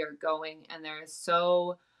is that we are going. And there is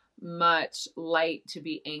so much light to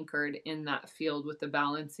be anchored in that field with the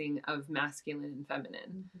balancing of masculine and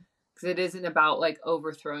feminine. Because it isn't about like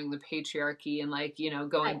overthrowing the patriarchy and like,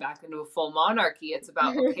 going back into a full monarchy. It's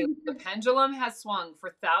about, okay, the pendulum has swung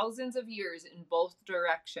for thousands of years in both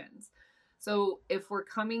directions. So if we're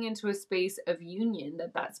coming into a space of union,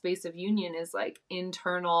 that space of union is like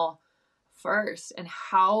internal first. And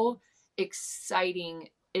how exciting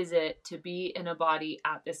is it to be in a body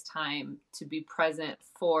at this time, to be present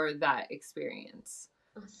for that experiance?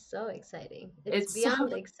 Oh, so exciting. It's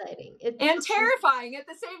beyond exciting. And terrifying at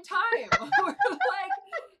the same time. We're like,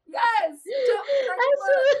 yes.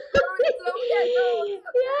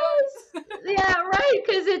 Yes. Yeah, right.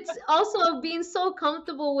 Because it's also being so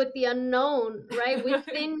comfortable with the unknown, right?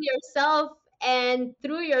 Within yourself and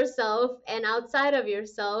through yourself and outside of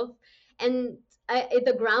yourself. And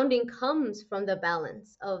the grounding comes from the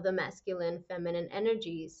balance of the masculine, feminine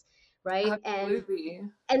energies, right? Absolutely.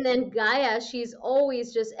 And then Gaia, she's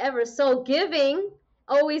always just ever so giving,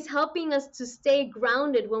 always helping us to stay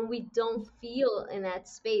grounded when we don't feel in that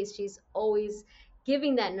space. She's always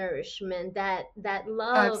giving that nourishment, that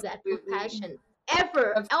love, that Absolutely. compassion.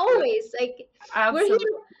 Ever, Absolutely. always. Like we're Absolutely.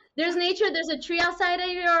 here. There's nature, there's a tree outside of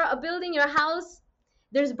your a building, your house.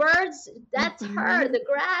 There's birds. That's her. Mhm. The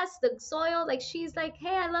grass, the soil. Like she's like,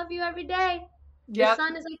 hey, I love you every day. The Yep.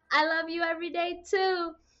 sun is like, I love you every day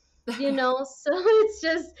too. So it's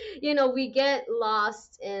just, we get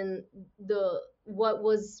lost in the what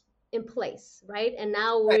was in place, right? And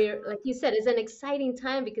now Right. we're, like you said, it's an exciting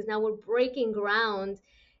time because now we're breaking ground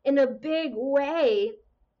in a big way,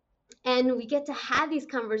 and we get to have these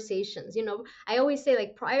conversations. I always say,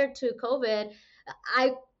 like, prior to COVID,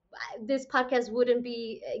 I this podcast wouldn't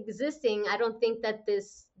be existing. I don't think that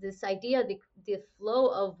this idea, the flow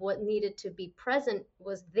of what needed to be present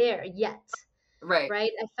was there yet, Right.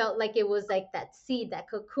 right? I felt like it was like that seed, that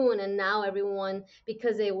cocoon, and now everyone,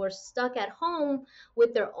 because they were stuck at home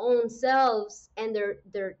with their own selves and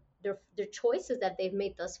their choices that they've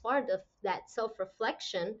made thus far, that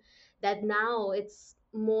self-reflection, that now it's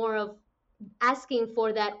more of asking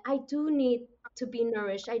for that. I do need to be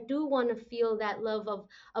nourished. I do want to feel that love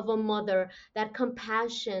of a mother, that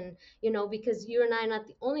compassion, because you and I are not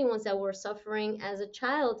the only ones that were suffering as a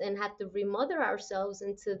child and have to remother ourselves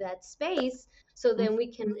into that space, so then we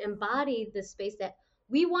can Mhm. embody the space that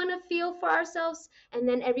we want to feel for ourselves, and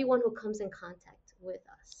then everyone who comes in contact with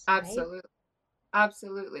us, right? Absolutely.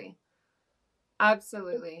 Absolutely.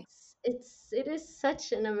 Absolutely. It is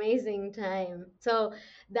such an amazing time. So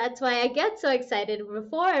that's why I get so excited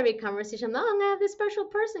before every conversation. Oh, I'm gonna have this special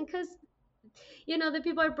person, because the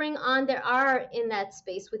people I bring on, there are in that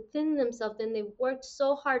space within themselves, and they worked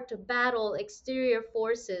so hard to battle exterior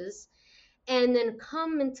forces, and then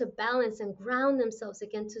come into balance and ground themselves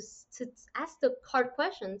again to ask the hard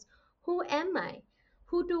questions. Who am I?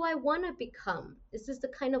 Who do I want to become? Is this the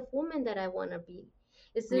kind of woman that I want to be?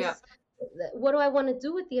 Is Yeah. this What do I want to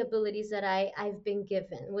do with the abilities that I've been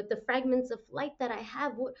given, with the fragments of light that I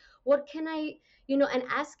have? What can I, and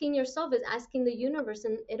asking yourself is asking the universe,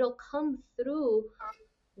 and it'll come through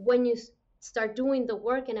when you start doing the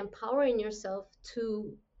work and empowering yourself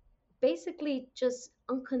to basically just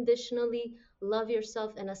unconditionally love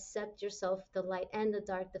yourself and accept yourself, the light and the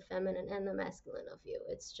dark, the feminine and the masculine of you.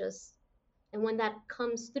 It's just, and when that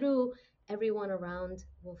comes through, everyone around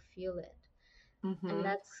will feel it. And Hmm.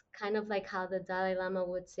 that's kind of like how the Dalai Lama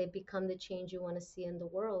would say, become the change you want to see in the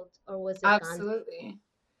world. Or was it Gandhi? Absolutely.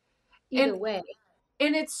 Either And way,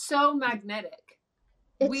 and it's so magnetic.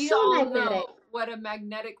 it's We so all magnetic. know what a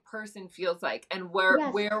magnetic person feels like and where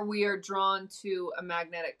Yes. where we are drawn to a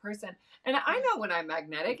magnetic person. And I Yes. know when I'm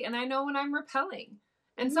magnetic and I know when I'm repelling.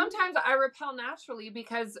 And Hmm. sometimes I repel naturally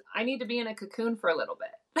because I need to be in a cocoon for a little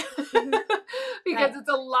bit. Hmm. Because Right. it's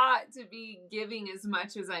a lot to be giving as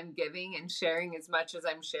much as I'm giving and sharing as much as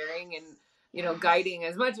I'm sharing and Yes. guiding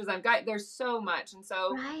as much as I'm guiding. There's so much. And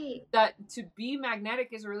so Right. that to be magnetic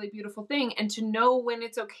is a really beautiful thing, and to know when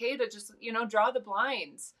it's okay to just draw the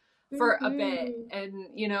blinds for a bit. Hmm. And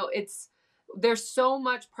it's there's so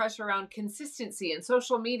much pressure around consistency and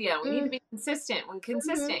social media. We need to Hmm. be consistent when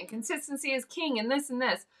Hmm. consistency is king, and this and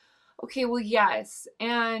this. Okay, well, yes,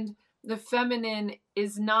 and the feminine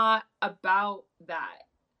is not about that,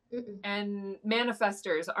 Mm-mm. and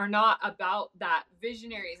manifestors are not about that.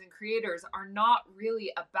 Visionaries and creators are not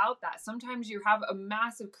really about that. Sometimes you have a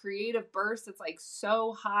massive creative burst that's like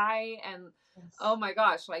so high and oh Yes. my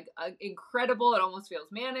gosh, like incredible. It almost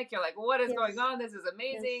feels manic. You're like, what is going Yes. on? This is Yes.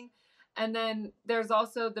 amazing. And then there's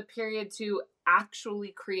also the period to actually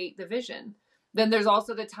create the vision. Then there's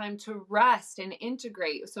also the time to rest and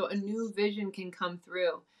integrate so a new vision can come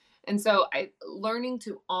through. And so I learning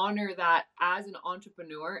to honor that as an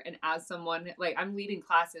entrepreneur and as someone, like, I'm leading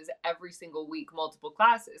classes every single week, multiple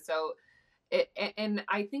classes. So and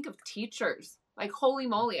I think of teachers, like, holy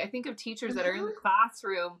moly, I think of teachers that are in the Uh-huh.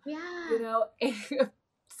 classroom, you Yeah. know,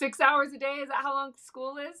 6 hours a day. Is that how long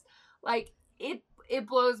school is? Like, it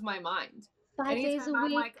blows my mind. 5 days Anytime a I'm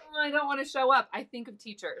week. like, oh, I don't want to show up, I think of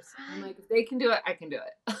teachers. I'm Right. like, if they can do it, I can do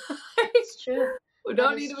it. It's true. We That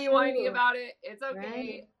don't need is to be whiny true. about it. It's Right.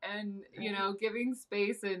 okay. And Right. giving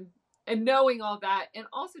space and knowing all that, and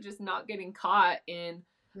also just not getting caught in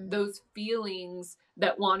Mm. those feelings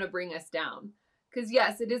that want to bring us down. Because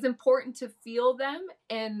yes, it is important to feel them,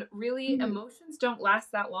 and really Mhm. emotions don't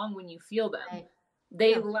last that long when you feel them. Right.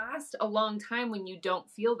 They No. last a long time when you don't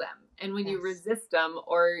feel them and when you Yes. resist them,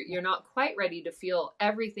 or you're Yes. not quite ready to feel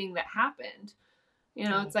everything that happened. It's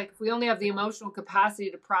Right. like if we only have the Right. emotional capacity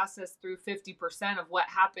to process through 50% of what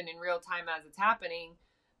happened in real time as it's happening,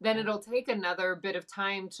 then Right. it'll take another bit of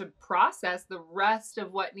time to process the rest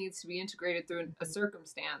of what needs to be integrated through a Mhm.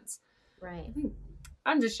 circumstance. Right.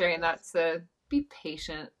 I'm just sharing that Yes. to be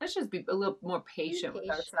patient. Let's just be a little more Be patient with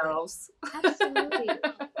patient. ourselves. Absolutely.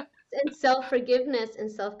 And self-forgiveness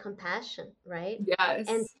and self-compassion, right?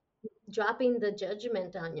 And Yes. dropping the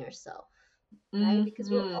judgment on yourself, right? Because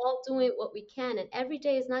we're Hmm. all doing what we can, and every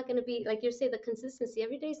day is not going to be like you say, the consistency.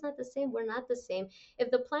 Every day is not the same. We're not the same.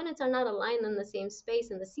 If the planets are not aligned in the same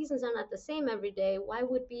space and the seasons are not the same every day, why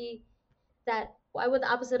would the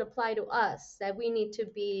opposite apply to us? That we need to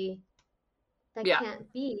be that Yeah.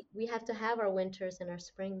 can't be. We have to have our winters and our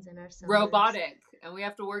springs and our summers. Robotic, and we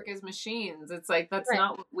have to work as machines. It's like that's Right.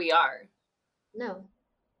 not what we are. No,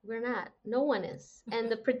 we're not. No one is. And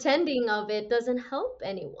the pretending of it doesn't help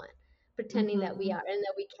anyone. Pretending that we Hmm. are and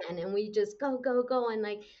that we can, and we just go, go, go. And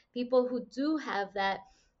like people who do have that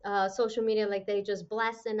social media, like they just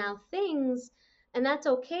blasting out things, and that's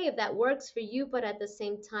okay if that works for you. But at the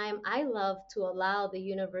same time, I love to allow the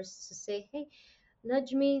universe to say, hey,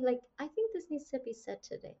 nudge me, like, I think this needs to be said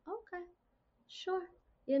today. Okay, sure,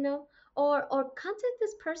 you know, or contact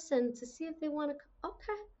this person to see if they want to.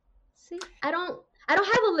 Okay, see, I don't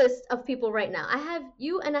have a list of people right now. I have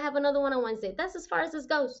you, and I have another one on Wednesday. That's as far as this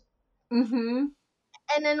goes. Hmm.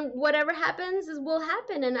 And then whatever happens is will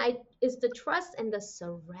happen, and I is the trust and the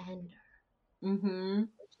surrender, Hmm.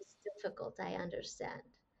 which is difficult. I understand,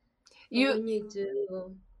 but You when you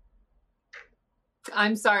do,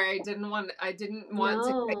 I'm sorry, I didn't want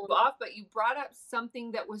to cut you no, off, but you brought up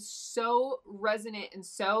something that was so resonant and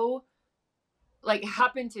so like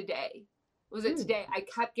happened today. Was it mm, today? I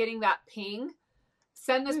kept getting that ping.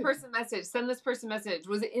 Send this mm, person message. Send this person message.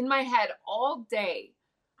 Was in my head all day.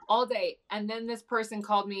 All day. And then this person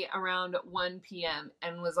called me around 1 p.m.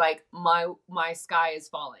 and was like, my sky is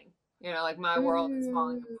falling. Like my world is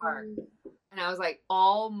falling apart. mm, And I was like,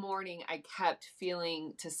 all morning, I kept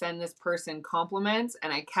feeling to send this person compliments,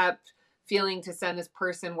 and I kept feeling to send this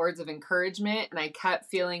person words of encouragement, and I kept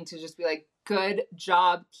feeling to just be like, good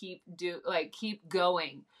job, keep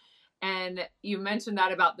going. And you mentioned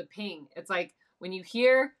that about the ping. It's like when you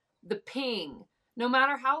hear the ping, no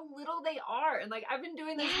matter how little they are, and like I've been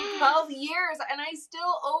doing this for yes, 12 years and I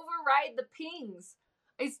still override the pings.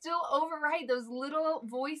 I still override those little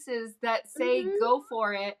voices that say mm-hmm, go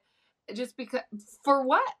for it, just because, for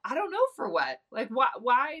what? I don't know for what. Like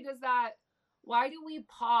why do we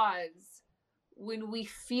pause when we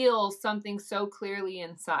feel something so clearly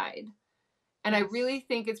inside? And I yes, really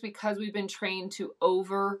think it's because we've been trained to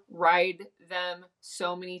override them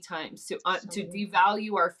so many times, so to many,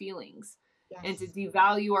 devalue our feelings and to yes,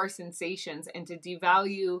 devalue our sensations and to yes,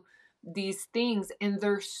 devalue these things. And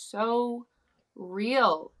they're so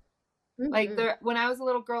real. Like mm-hmm, when I was a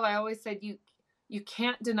little girl, I always said you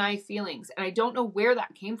can't deny feelings. And I don't know where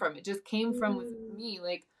that came from. It just came from with mm, me.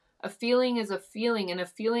 Like a feeling is a feeling, and a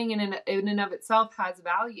feeling in and of itself has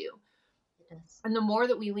value. yes, And the more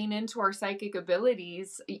that we lean into our psychic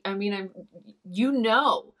abilities, I mean, you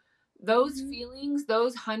know those mm-hmm, feelings,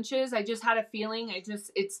 those hunches. I just had a feeling.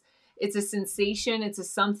 It's a sensation. It's a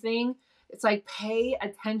something. It's like, pay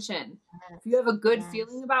attention. If you yes, have a good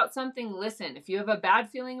feeling yes, about something, listen. If you have a bad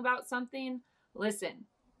feeling about something, listen.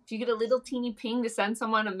 If you get a little teeny ping to send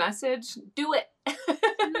someone a message, do it.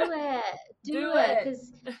 do it, do Do it, it.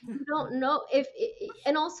 because you don't know if,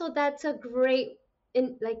 and also that's a great,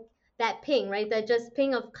 in like that ping, right? That just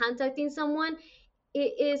ping of contacting someone,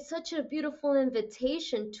 it is such a beautiful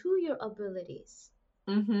invitation to your abilities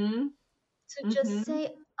Mm-hmm. to just Mm-hmm.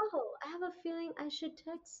 say, oh, I have a feeling I should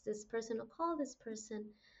text this person or call this person.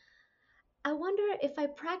 I wonder if I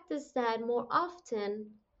practice that more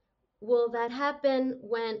often, will that happen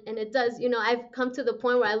when, and it does, I've come to the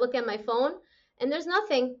point where I look at my phone and there's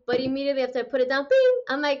nothing, but immediately after I put it down, bing,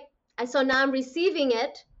 I'm like, so now I'm receiving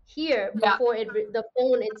it here Yeah. before the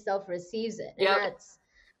phone itself receives it. And Yep.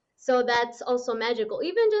 that's also magical.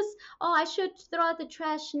 Even just, oh, I should throw out the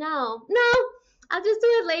trash now. No, I'll just do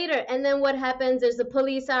it later. And then what happens is the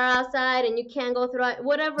police are outside and you can't go through it.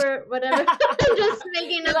 Whatever, whatever. I'm just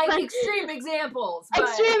making You a like fun extreme examples, but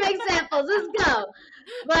extreme examples. Let's go.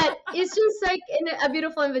 But it's just like a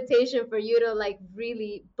beautiful invitation for you to like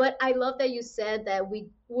really. But I love that you said that we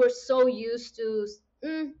were so used to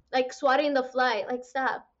like swatting the fly. Like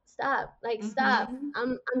stop, stop, like stop. mm-hmm.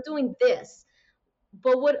 I'm doing this.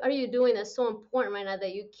 But what are you doing that's so important right now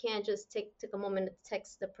that you can't just take a moment to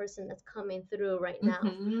text the person that's coming through right now,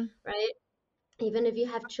 Mm-hmm. right? Even if you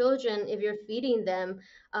have children, if you're feeding them,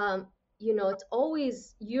 um, it's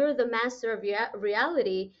always you're the master of your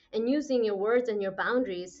reality and using your words and your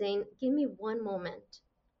boundaries, saying, give me one moment.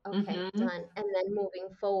 Okay, Mm-hmm. done. And then moving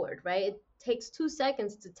forward, right? It takes 2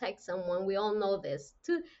 seconds to text someone. We all know this.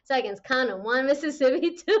 2 seconds, count them. One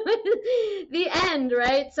Mississippi, two, the end,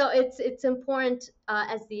 right? So it's important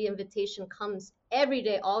as the invitation comes every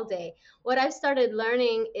day, all day. What I've started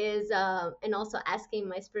learning is, and also asking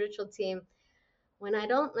my spiritual team, when I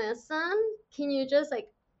don't listen, can you just like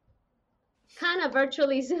kind of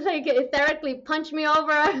virtually, like etherically punch me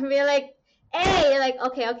over and be like, hey, like,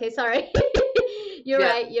 okay, okay, sorry.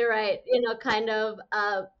 Yeah. You're right. Kind of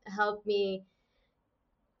help me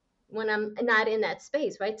when I'm not in that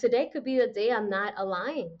space, right? Today could be the day I'm not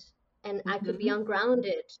aligned and I could be Mm-hmm.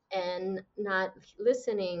 ungrounded and not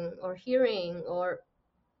listening or hearing or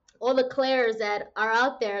all the clairs that are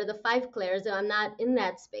out there, the five clairs, that I'm not in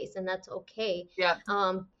that space, and that's okay. Yeah.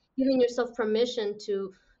 Giving yourself permission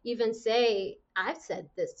to even say, I've said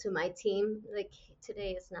this to my team, like,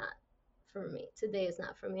 today is not for me. Today is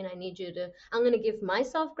not for me, and I'm going to give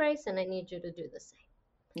myself grace, and I need you to do the same.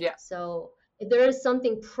 Yeah. So if there is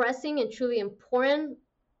something pressing and truly important,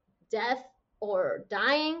 death or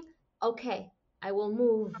dying, okay, I will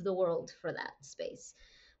move the world for that space.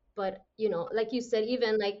 But like you said,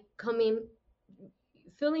 even like coming,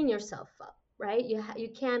 filling yourself up, right? You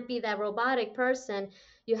can't be that robotic person.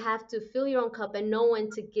 You have to fill your own cup and know when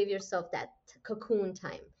to give yourself that cocoon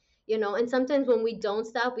time. And sometimes when we don't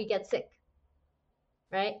stop, we get sick,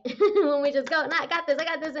 right? When we just go, nah, I got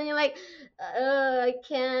this, and you're like, I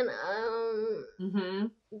can't. Mm-hmm.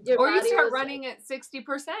 Your Or you body start was like, running at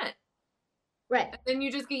 60%. right. Then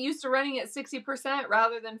you just get used to running at 60%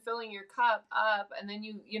 rather than filling your cup up. And then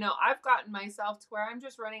I've gotten myself to where I'm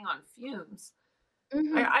just running on fumes.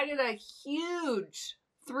 Hmm. I did a huge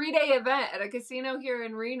 3-day event at a casino here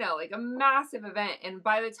in Reno, like a massive event. And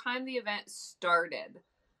by the time the event started,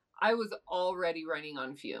 I was already running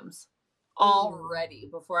on fumes Mm. already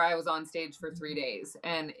before I was on stage for 3 days.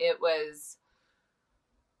 And it was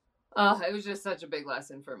just such a big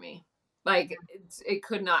lesson for me. Like it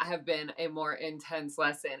could not have been a more intense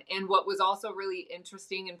lesson. And what was also really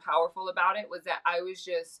interesting and powerful about it was that I was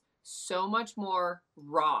just so much more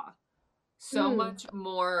raw, so Mm. much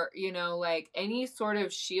more, like any sort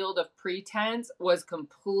of shield of pretense was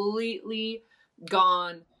completely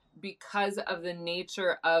gone because of the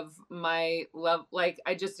nature of my love. Like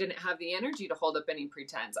I just didn't have the energy to hold up any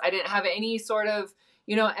pretense. I didn't have any sort of,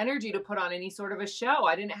 energy to put on any sort of a show.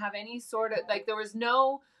 I didn't have any sort of, like, there was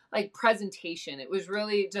no like presentation. It was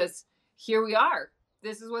really just, here we are.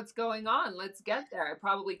 This is what's going on. Let's get there. I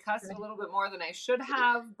probably cussed a Right. little bit more than I should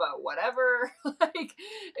have, but whatever. Like,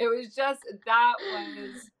 it was just, that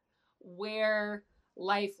was where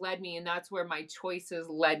life led me. And that's where my choices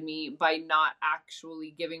led me, by not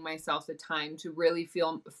actually giving myself the time to really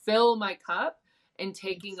fill my cup and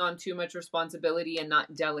taking Yes. on too much responsibility and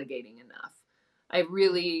not delegating enough. I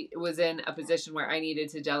really was in a position where I needed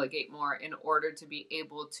to delegate more in order to be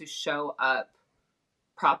able to show up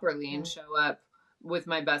properly and Yeah. show up with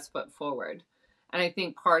my best foot forward. And I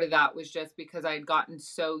think part of that was just because I had gotten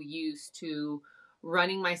so used to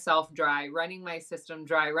running myself dry, running my system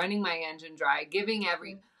dry, running my engine dry, giving Yeah.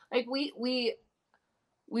 like we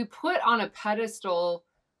put on a pedestal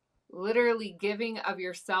literally giving of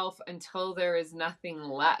yourself until there is nothing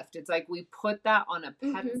left. It's like we put that on a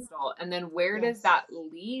Hmm. pedestal, and then where does Yes. that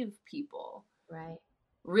leave people? Right.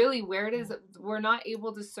 Really, where does Right. it, we're not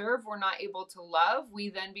able to serve, we're not able to love, we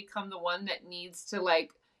then become the one that needs to,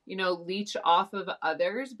 like, leech off of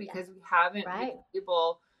others Yeah. because we haven't been Right.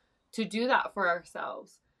 able to do that for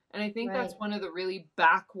ourselves. And I think that's Right. one of the really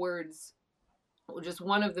backwards, just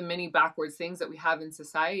one of the many backwards things that we have in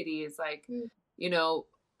society is like, Mm. you know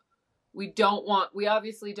we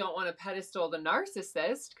obviously don't want to pedestal the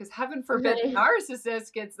narcissist, because heaven forbid the Right.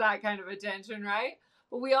 narcissist gets that kind of attention, right?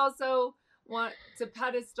 But we also want to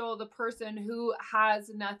pedestal the person who has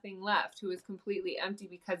nothing left, who is completely empty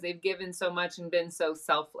because they've given so much and been so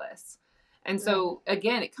selfless. And Right. so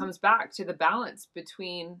again, it comes back to the balance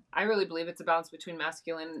between, I really believe it's a balance between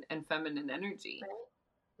masculine and feminine energy. Right.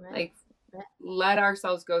 Right. Like, Right. let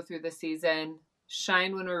ourselves go through the season,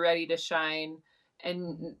 shine when we're ready to shine,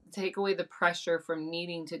 and take away the pressure from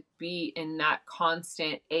needing to be in that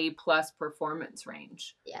constant A plus performance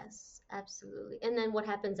range. Yes, absolutely. And then what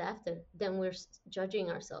happens after? Then we're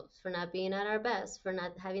judging ourselves for not being at our best, for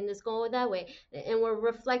not having this go that way. And we're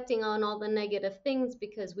reflecting on all the negative things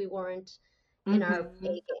because we weren't in our A Mm-hmm.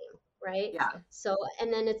 game, right? Yeah. So,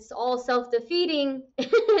 and then it's all self-defeating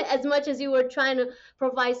as much as you were trying to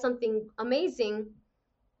provide something amazing.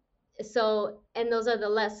 So, and those are the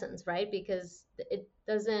lessons, right? Because it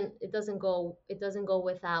doesn't go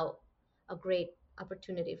without a great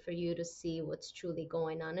opportunity for you to see what's truly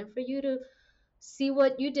going on and for you to see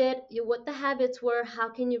what you did, what the habits were, how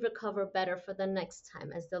can you recover better for the next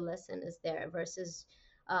time as the lesson is there versus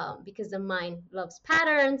because the mind loves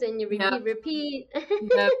patterns and you Yep. repeat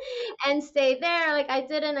Yep. and stay there like I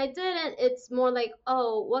didn't. It's more like,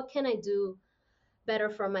 oh, what can I do better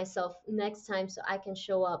for myself next time so I can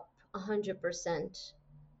show up 100%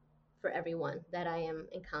 for everyone that I am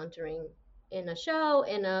encountering in a show,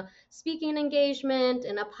 in a speaking engagement,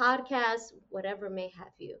 in a podcast, whatever may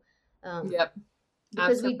have you. Um, Yep.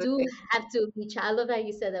 because we do Absolutely. have to reach out. I love that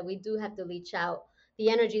you said that we do have to reach out the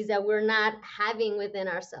energies that we're not having within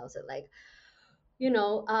ourselves. So like,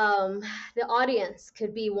 the audience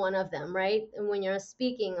could be one of them, right? And when you're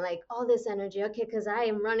speaking, like all this energy, okay, because I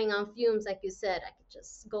am running on fumes, like you said, I could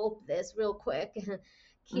just gulp this real quick and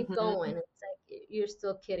keep going. Hmm. It's like you're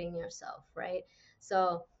still kidding yourself, right?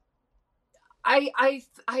 So, I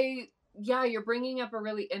yeah, you're bringing up a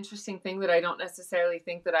really interesting thing that I don't necessarily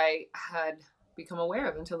think that I had become aware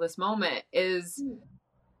of until this moment is mm,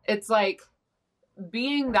 it's like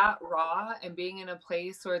being that raw and being in a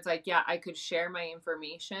place where it's like, yeah, I could share my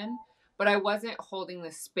information, but I wasn't holding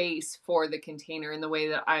the space for the container in the way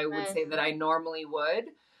that I would right, say that I normally would,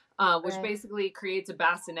 which right, basically creates a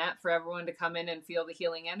bassinet for everyone to come in and feel the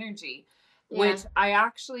healing energy. yeah, Which I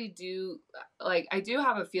actually do like, I do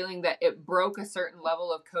have a feeling that it broke a certain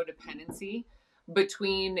level of codependency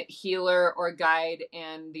between healer or guide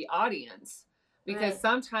and the audience because right,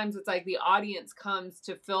 sometimes it's like the audience comes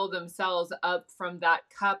to fill themselves up from that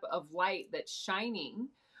cup of light that's shining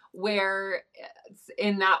where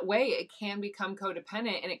in that way it can become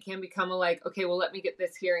codependent and it can become a like, okay, well, let me get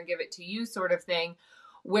this here and give it to you sort of thing.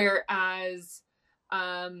 Whereas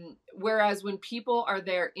when people are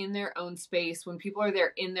there in their own space, when people are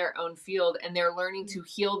there in their own field and they're learning mm, to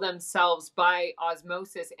heal themselves by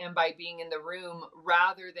osmosis and by being in the room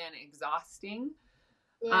rather than exhausting,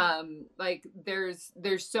 yeah, like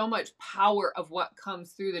there's so much power of what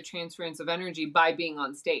comes through the transference of energy by being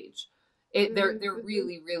on stage. There mm-hmm.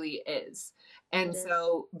 really is. It And is,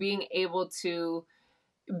 so being able to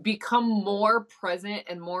become more present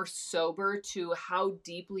and more sober to how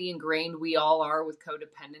deeply ingrained we all are with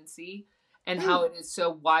codependency and how mm, it is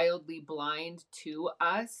so wildly blind to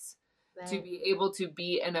us, to right, be able to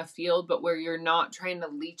be in a field but where you're not trying to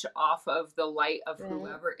leech off of the light of right,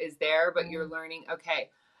 whoever is there, but you're right, learning, okay,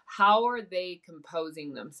 how are they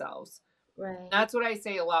composing themselves? right, That's what I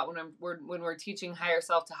say a lot when we're teaching higher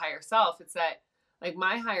self to higher self. It's that like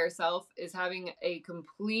my higher self is having a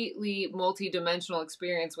completely multi-dimensional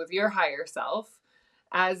experience with your higher self,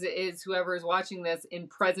 as is whoever is watching this in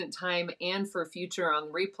present time and for future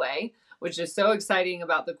on replay, which is so exciting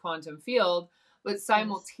about the quantum field. But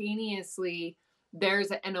yes, simultaneously,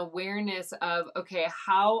 there's an awareness of, okay,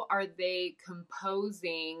 how are they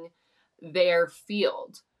composing their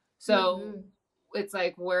field? So mm-hmm. it's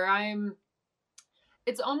like where I'm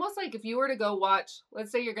it's almost like if you were to go watch,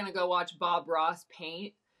 let's say you're going to go watch Bob Ross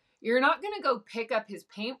paint, you're not going to go pick up his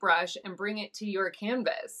paintbrush and bring it to your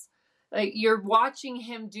canvas. Like you're watching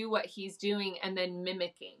him do what he's doing and then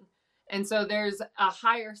mimicking. And so there's a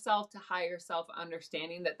higher self to higher self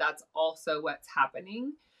understanding that that's also what's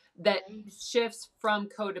happening, that Right, shifts from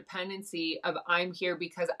codependency of I'm here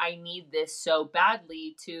because I need this so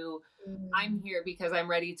badly to I'm mm, here because I'm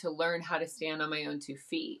ready to learn how to stand on my own 2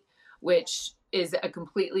 feet, which is a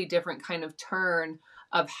completely different kind of turn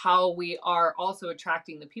of how we are also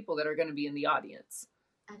attracting the people that are going to be in the audience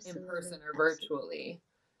in absolutely, person or absolutely, virtually.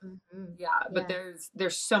 mm-hmm. Yeah, but Yeah,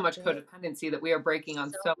 there's so much right. codependency that we are breaking on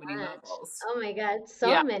So so many much. levels. Oh my God, so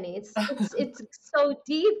Yeah. many. It's so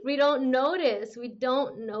deep. We don't notice. We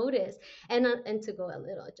don't notice. And to go a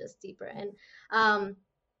little just deeper. And um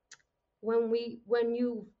when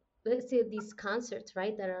you let's say these concerts,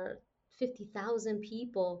 right, that are 50,000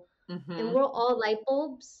 people and Mhm. we're all light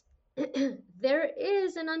bulbs, there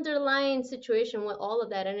is an underlying situation where all of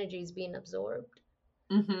that energy is being absorbed.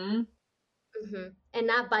 Mhm. And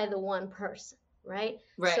not by the one person, right?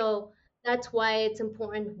 Right. So that's why it's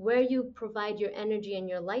important where you provide your energy and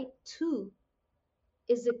your light to.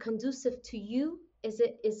 Is it conducive to you? Is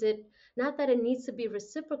it not that it needs to be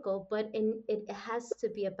reciprocal, but it has to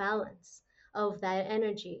be a balance of that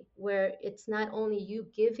energy where it's not only you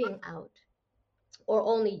giving out or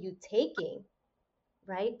only you taking,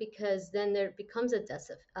 right? Because then there becomes a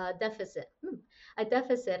deficit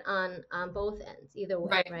on both ends, either way,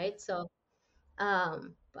 Right. right? So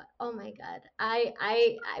but oh my God,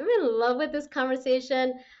 I'm in love with this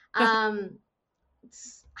conversation. Um,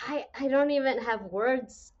 I don't even have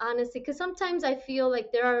words, honestly, because sometimes I feel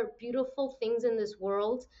like there are beautiful things in this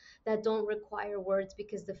world that don't require words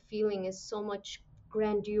because the feeling is so much.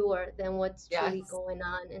 grandeur than what's truly Yes. going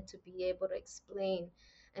on, and to be able to explain.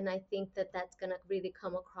 And I think that that's going to really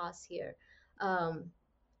come across here. Um,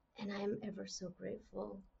 and I'm ever so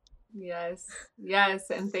grateful. Yes. Yes.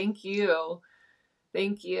 And thank you.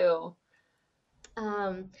 Thank you.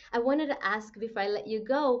 I wanted to ask before I let you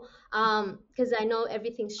go, because I know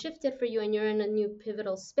everything's shifted for you and you're in a new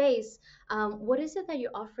pivotal space. What is it that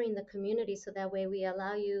you're offering the community so that way we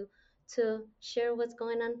allow you to share what's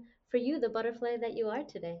going on for you, the butterfly that you are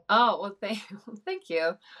today? Oh, well, thank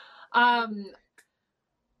you. Um,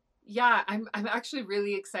 yeah, I'm actually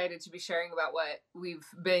really excited to be sharing about what we've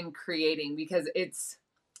been creating because it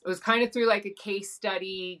was kind of through like a case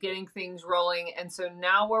study, getting things rolling, and so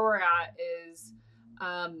now where we're at is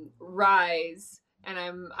Rise, and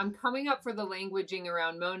I'm coming up for the languaging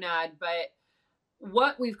around Monad, but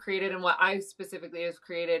what we've created and what I specifically have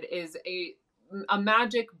created is a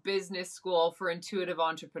magic business school for intuitive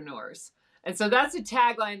entrepreneurs. And so that's a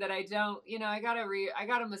tagline that I don't, I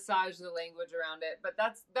gotta massage the language around it, but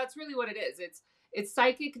that's really what it is. It's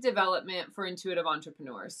psychic development for intuitive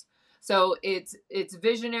entrepreneurs. So it's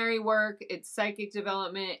visionary work, it's psychic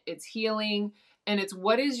development, it's healing, and it's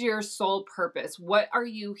what is your soul purpose? What are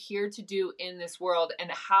you here to do in this world, and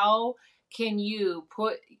can you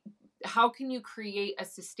put how can you create a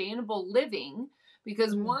sustainable living?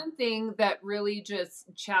 Because one thing that really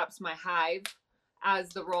just chaps my hive as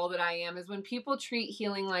the role that I am is when people treat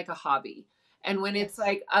healing like a hobby. And when it's Yes.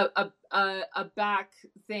 like a back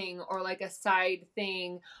thing or like a side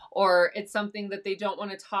thing, or it's something that they don't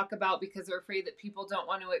want to talk about because they're afraid that people don't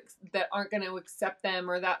want to, that aren't going to accept them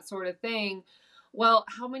or that sort of thing. Well,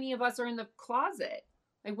 how many of us are in the closet?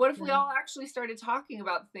 Like, what if we all actually started talking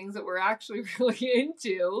about the things that we're actually really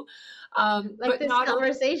into? Like But this not only,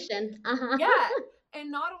 conversation. Uh-huh. yeah,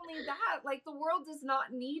 and not only that, like the world does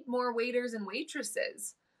not need more waiters and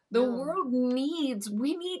waitresses. The No. world we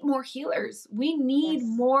need more healers. We need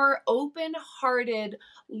Yes. more open hearted,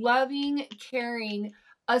 loving, caring,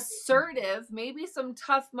 assertive, maybe some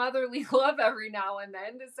tough motherly love every now and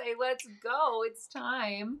then to say, let's go, it's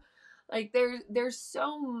time. Like there's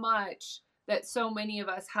so much that so many of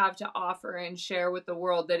us have to offer and share with the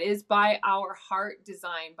world that is by our heart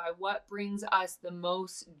design, by what brings us the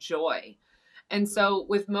most joy. And so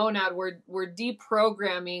with Monad, we're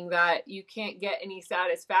deprogramming that you can't get any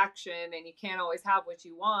satisfaction and you can't always have what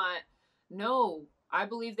you want. No, I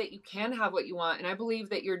believe that you can have what you want, and I believe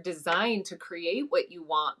that you're designed to create what you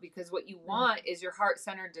want, because what you want is your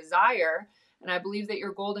heart-centered desire, and I believe that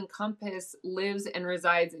your golden compass lives and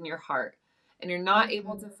resides in your heart. And you're not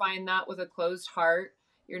able to find that with a closed heart.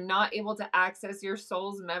 You're not able to access your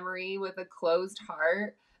soul's memory with a closed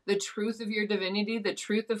heart. The truth of your divinity, the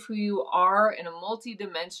truth of who you are in a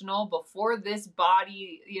multidimensional, before this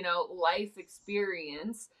body, life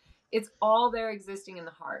experience, it's all there existing in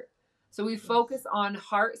the heart. So we focus on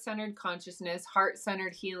heart centered consciousness, heart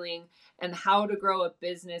centered healing, and how to grow a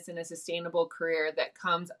business and a sustainable career that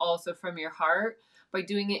comes also from your heart by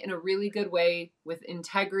doing it in a really good way with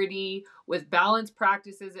integrity, with balanced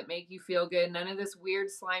practices that make you feel good. None of this weird,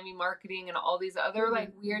 slimy marketing and all these other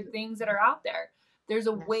like weird things that are out there. There's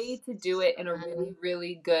a way to do it in a really,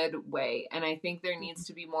 really good way. And I think there needs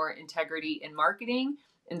to be more integrity in marketing,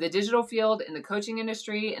 in the digital field, in the coaching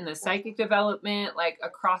industry, in the psychic development, like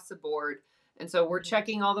across the board. And so we're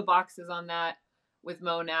checking all the boxes on that with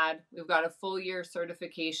Monad. We've got a full year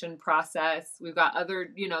certification process. We've got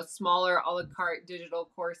other, smaller a la carte digital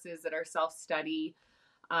courses that are self-study.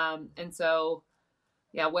 And so,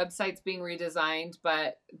 yeah, website's being redesigned,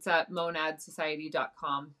 but it's at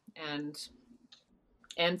monadsociety.com and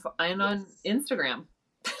on Instagram.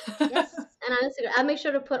 Yes, and honestly, I'll make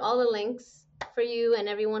sure to put all the links for you and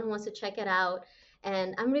everyone who wants to check it out.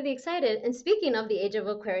 And I'm really excited. And speaking of the Age of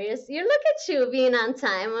Aquarius, you look at you being on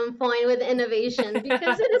time, on point with innovation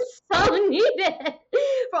because it is so needed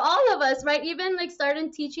for all of us, right? Even like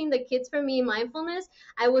starting teaching the kids for me mindfulness,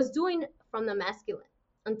 I was doing from the masculine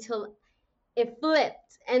until it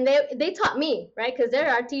flipped, and they taught me, right? Because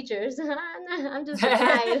they're our teachers. I'm just a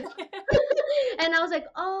guide. And I was like,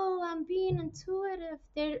 oh, I'm being intuitive.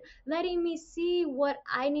 They're letting me see what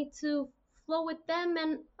I need to flow with them.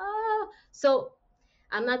 And oh, so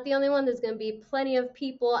I'm not the only one. There's going to be plenty of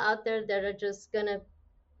people out there that are just going to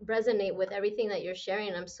resonate with everything that you're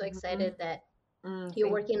sharing. I'm so excited that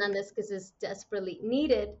you're working on this because it's desperately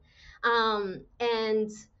needed.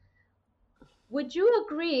 And would you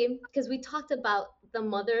agree? Because we talked about the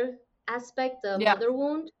mother aspect, the Yeah. mother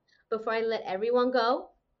wound, before I let everyone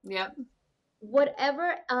go. Yep.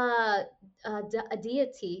 Whatever a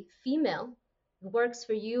deity, female, works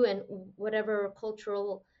for you, and whatever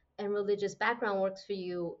cultural and religious background works for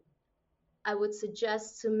you, I would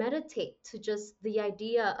suggest to meditate to just the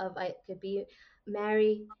idea of it could be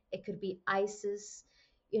Mary, it could be Isis,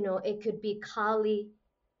 it could be Kali.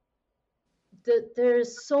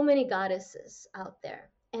 There's so many goddesses out there,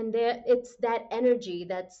 and it's that energy,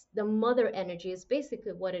 that's the mother energy is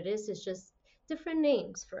basically what it is. It's just different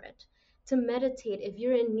names for it. To meditate if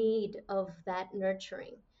you're in need of that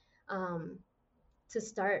nurturing, um, to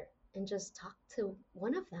start and just talk to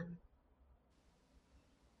one of them.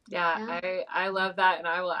 Yeah, Yeah. I love that, and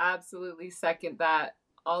I will absolutely second that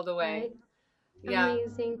all the way. Right. Yeah.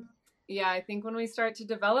 Amazing. Yeah, I think when we start to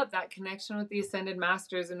develop that connection with the ascended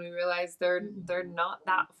masters and we realize they're Mhm. not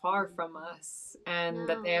that far from us, and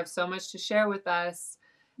that they No. have so much to share with us,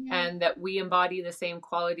 Yeah. and that we embody the same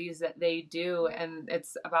qualities that they do, and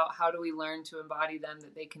it's about how do we learn to embody them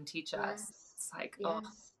that they can teach us. Yes. It's like, oh,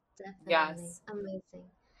 Yes. Definitely. yes.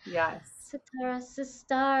 Amazing. Yes. Satara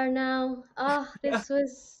Sister now. Oh, Yeah. this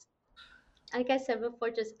was, like I said before,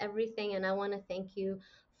 just everything. And I want to thank you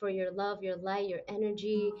for your love, your light, your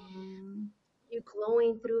energy, Mm. you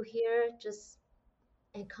glowing through here, just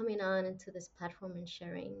and coming on into this platform and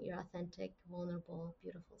sharing your authentic, vulnerable,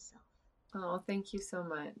 beautiful self. Oh, thank you so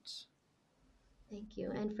much. Thank you.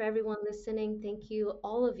 And for everyone listening, thank you,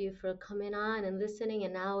 all of you, for coming on and listening.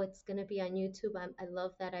 And now it's going to be on YouTube. I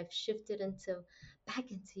love that I've shifted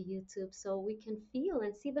back into YouTube so we can feel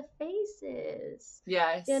and see the faces. You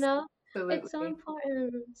Yes, know, it's so absolutely.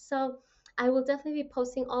 important. So I will definitely be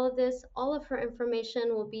posting all of this. All of her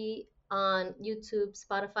information will be on YouTube,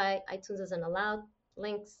 Spotify, iTunes isn't allowed.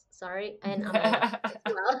 Links, sorry, and on my website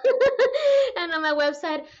as well. And on my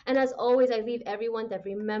website. And as always, I leave everyone that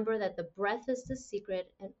remember that the breath is the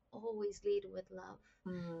secret and always lead with love.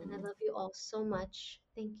 And I Mm. love you all so much.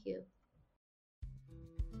 Thank you.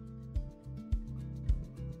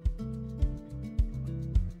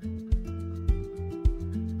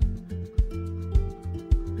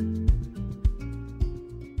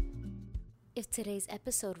 If today's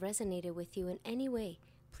episode resonated with you in any way,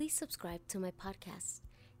 please subscribe to my podcast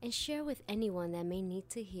and share with anyone that may need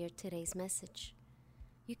to hear today's message.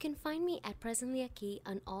 You can find me at Presently Aquí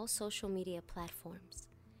on all social media platforms.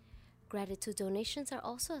 Gratitude donations are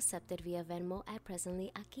also accepted via Venmo at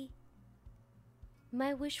Presently Aquí.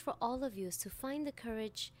 My wish for all of you is to find the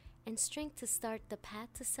courage and strength to start the path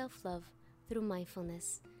to self-love through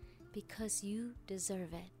mindfulness, because you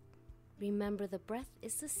deserve it. Remember, the breath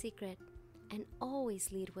is the secret, and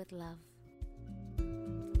always lead with love.